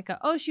just like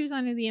she was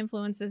under the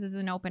influence, this is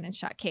an open and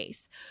shut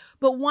case?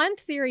 But one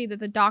theory that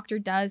the doctor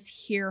does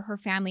hear her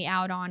family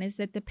out on is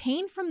that the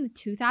pain from the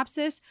tooth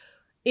abscess,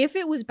 if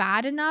it was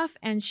bad enough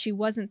and she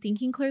wasn't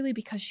thinking clearly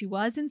because she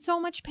was in so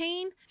much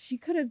pain, she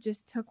could have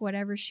just took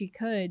whatever she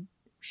could.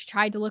 She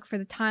tried to look for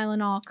the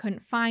Tylenol,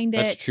 couldn't find it.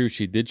 That's true.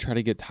 She did try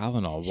to get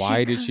Tylenol.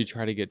 Why did she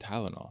try to get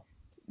Tylenol?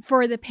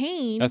 For the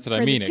pain. That's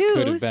what I mean. It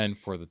could have been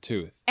for the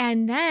tooth.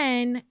 And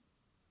then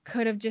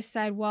could have just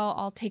said, well,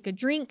 I'll take a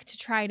drink to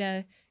try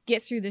to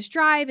get through this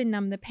drive and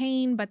numb the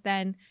pain. But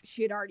then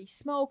she had already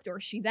smoked, or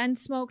she then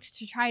smoked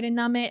to try to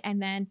numb it.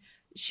 And then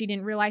she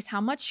didn't realize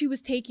how much she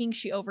was taking.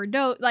 She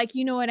overdosed. Like,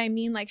 you know what I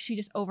mean? Like, she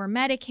just over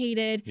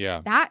medicated.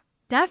 Yeah. That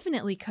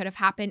definitely could have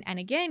happened. And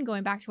again,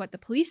 going back to what the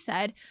police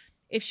said,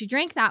 if she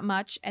drank that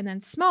much and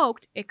then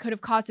smoked, it could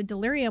have caused a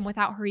delirium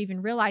without her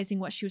even realizing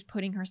what she was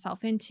putting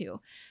herself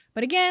into.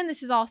 But again,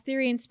 this is all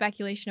theory and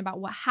speculation about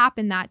what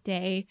happened that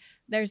day.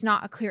 There's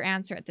not a clear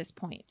answer at this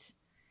point.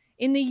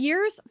 In the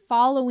years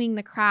following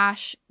the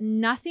crash,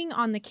 nothing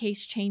on the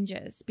case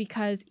changes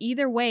because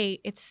either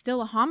way, it's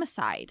still a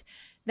homicide.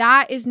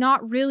 That is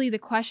not really the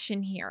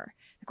question here.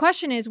 The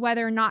question is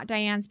whether or not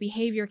Diane's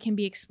behavior can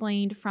be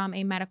explained from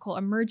a medical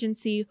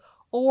emergency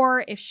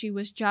or if she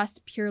was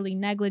just purely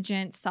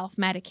negligent,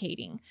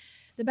 self-medicating.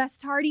 The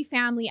Bastardi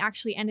family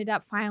actually ended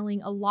up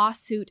filing a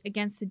lawsuit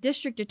against the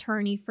district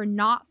attorney for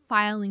not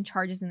filing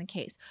charges in the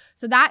case.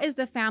 So that is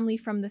the family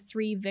from the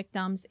 3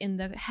 victims in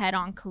the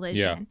head-on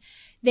collision. Yeah.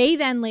 They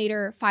then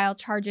later filed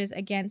charges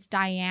against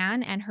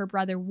Diane and her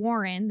brother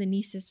Warren, the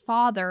niece's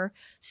father,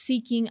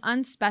 seeking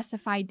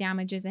unspecified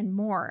damages and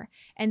more.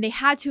 And they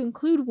had to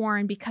include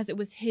Warren because it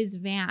was his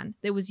van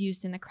that was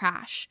used in the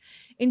crash.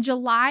 In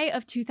July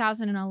of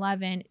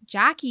 2011,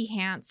 Jackie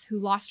Hance, who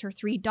lost her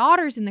 3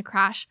 daughters in the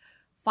crash,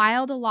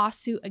 filed a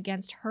lawsuit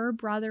against her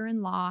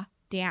brother-in-law,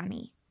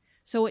 Danny.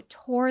 So it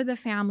tore the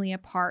family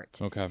apart.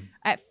 Okay.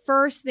 At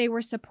first, they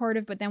were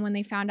supportive, but then when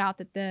they found out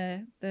that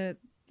the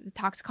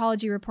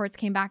toxicology reports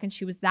came back and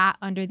she was that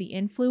under the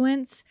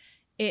influence,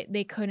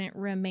 they couldn't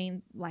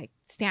remain like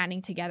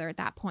standing together at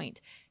that point.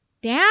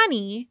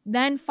 Danny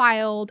then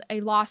filed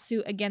a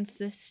lawsuit against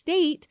the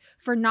state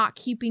for not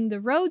keeping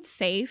the roads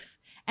safe,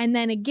 and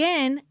then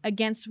again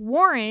against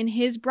Warren,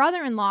 his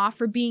brother-in-law,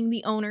 for being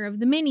the owner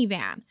of the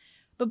minivan.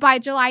 But by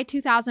July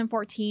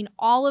 2014,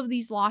 all of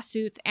these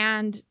lawsuits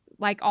and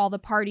like all the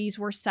parties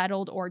were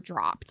settled or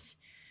dropped.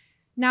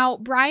 Now,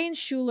 Brian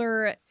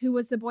Schuler, who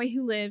was the boy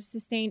who lived,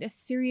 sustained a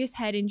serious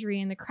head injury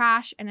in the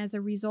crash and as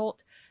a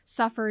result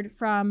suffered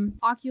from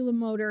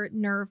oculomotor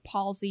nerve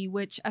palsy,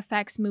 which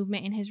affects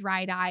movement in his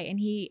right eye, and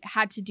he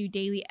had to do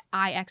daily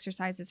eye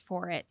exercises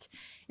for it.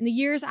 In the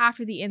years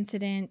after the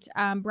incident,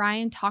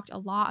 Brian talked a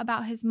lot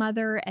about his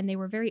mother, and they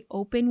were very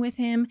open with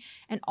him,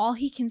 and all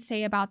he can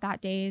say about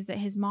that day is that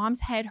his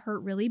mom's head hurt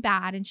really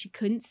bad and she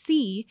couldn't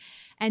see,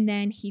 and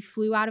then he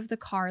flew out of the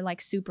car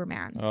like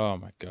Superman. Oh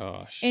my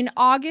gosh. In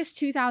August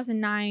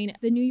 2009,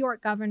 the New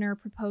York governor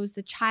proposed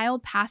the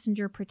Child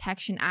Passenger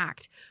Protection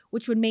Act,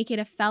 which would make it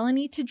a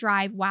felony to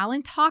drive while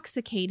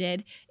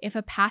intoxicated if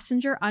a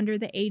passenger under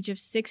the age of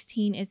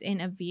 16 is in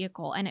a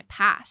vehicle, and it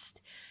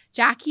passed.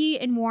 Jackie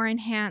and Warren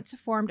Hance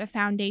formed a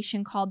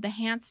foundation called the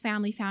Hance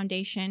Family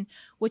Foundation,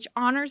 which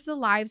honors the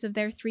lives of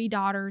their 3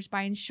 daughters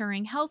by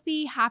ensuring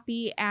healthy,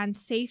 happy, and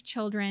safe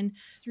children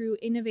through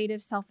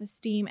innovative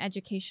self-esteem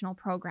educational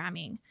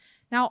programming.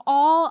 Now,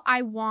 all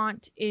I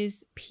want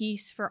is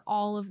peace for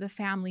all of the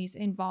families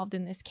involved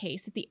in this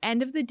case. At the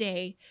end of the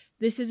day,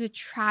 this is a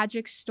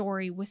tragic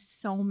story with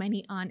so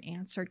many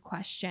unanswered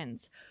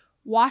questions.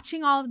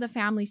 Watching all of the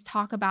families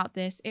talk about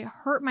this, it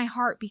hurt my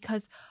heart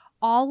because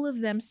all of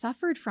them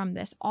suffered from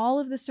this. All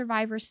of the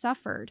survivors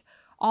suffered.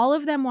 All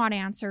of them want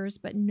answers,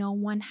 but no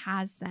one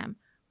has them.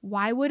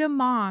 Why would a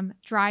mom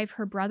drive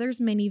her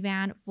brother's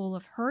minivan full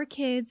of her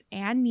kids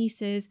and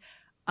nieces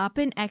up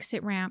an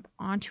exit ramp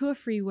onto a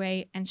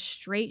freeway and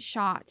straight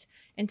shot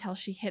until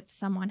she hits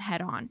someone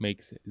head on?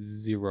 Makes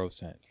 0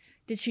 sense.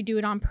 Did she do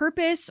it on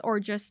purpose or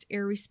just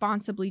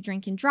irresponsibly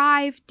drink and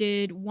drive?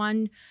 Did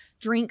one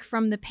drink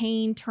from the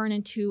pain turn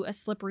into a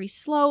slippery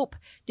slope?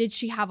 Did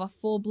she have a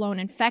full-blown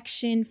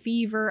infection,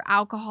 fever,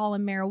 alcohol,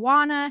 and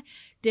marijuana?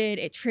 Did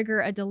it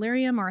trigger a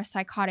delirium or a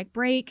psychotic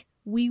break?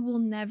 We will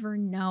never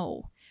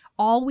know.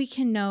 All we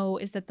can know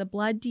is that the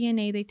blood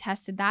DNA they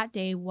tested that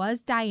day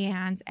was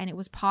Diane's, and it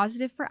was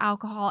positive for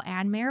alcohol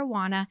and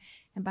marijuana.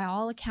 And by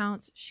all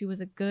accounts, she was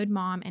a good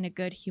mom and a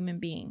good human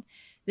being.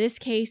 This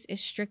case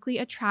is strictly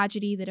a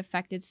tragedy that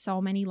affected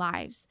so many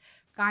lives.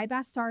 Guy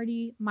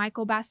Bastardi,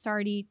 Michael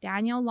Bastardi,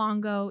 Danielle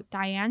Longo,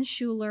 Diane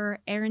Schuler,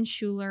 Aaron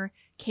Schuler,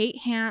 Kate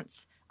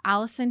Hance,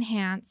 Allison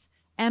Hance,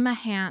 Emma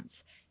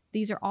Hance.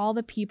 These are all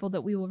the people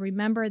that we will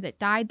remember that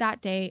died that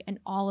day and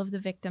all of the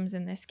victims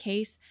in this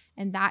case.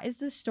 And that is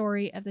the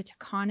story of the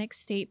Taconic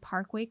State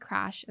Parkway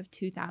crash of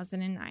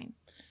 2009.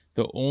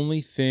 The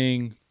only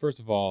thing, first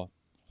of all,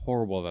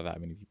 horrible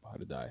that many people had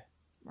to die.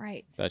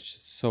 Right. That's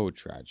just so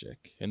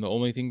tragic. And the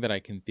only thing that I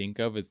can think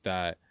of is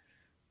that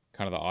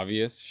kind of the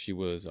obvious. She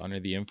was under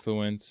the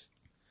influence.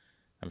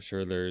 I'm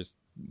sure there's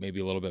maybe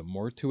a little bit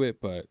more to it,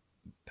 but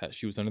that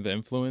she was under the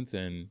influence,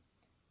 and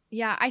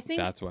yeah, I think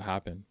that's what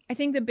happened. I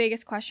think the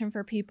biggest question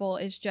for people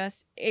is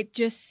it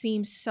just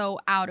seems so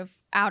out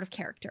of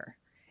character.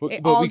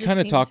 But we kind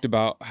of talked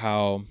about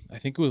how, I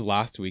think it was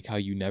last week, how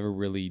you never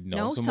really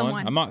know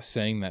someone. I'm not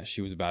saying that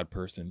she was a bad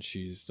person.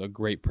 She's a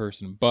great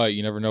person, but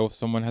you never know if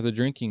someone has a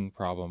drinking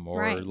problem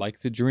or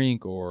likes to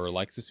drink or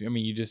likes to. I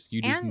mean, you just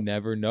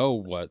never know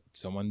what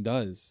someone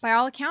does. By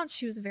all accounts,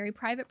 she was a very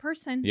private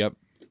person. Yep.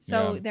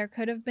 So there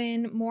could have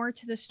been more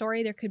to the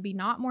story. There could be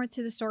not more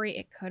to the story.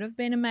 It could have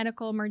been a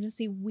medical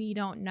emergency. We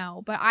don't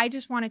know. But I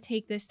just want to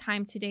take this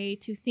time today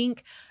to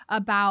think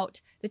about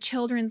the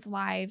children's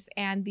lives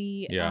and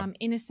the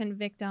innocent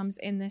victims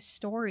in this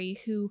story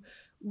who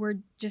were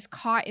just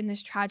caught in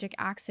this tragic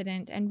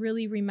accident, and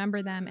really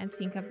remember them and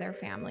think of their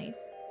families.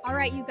 All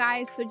right, you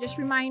guys. So just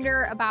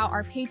reminder about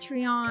our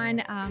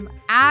Patreon,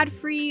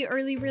 ad-free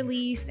early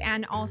release,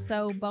 and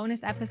also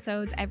bonus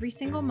episodes every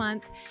single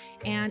month.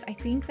 And I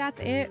think that's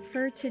it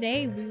for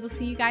today. We will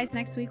see you guys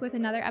next week with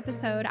another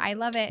episode. I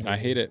love it. I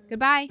hate it.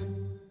 Goodbye.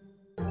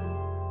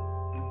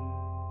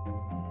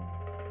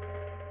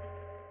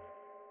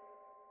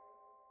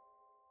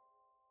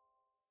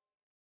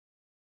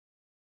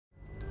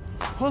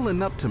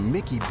 Pulling up to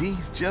Mickey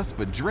D's just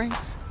for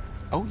drinks?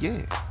 Oh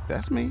yeah,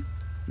 that's me.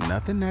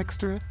 Nothing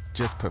extra,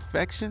 just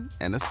perfection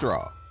and a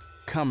straw.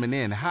 Coming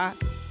in hot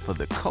for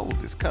the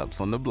coldest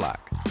cups on the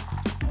block.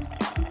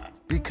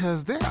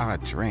 Because there are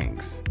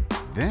drinks.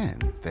 Then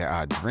there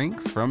are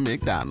drinks from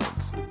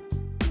McDonald's.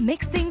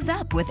 Mix things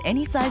up with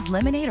any size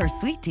lemonade or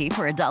sweet tea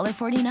for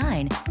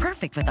 $1.49.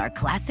 Perfect with our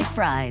classic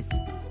fries.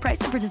 Price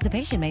and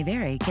participation may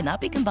vary. Cannot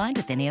be combined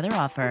with any other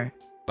offer.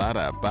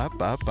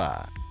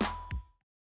 Ba-da-ba-ba-ba.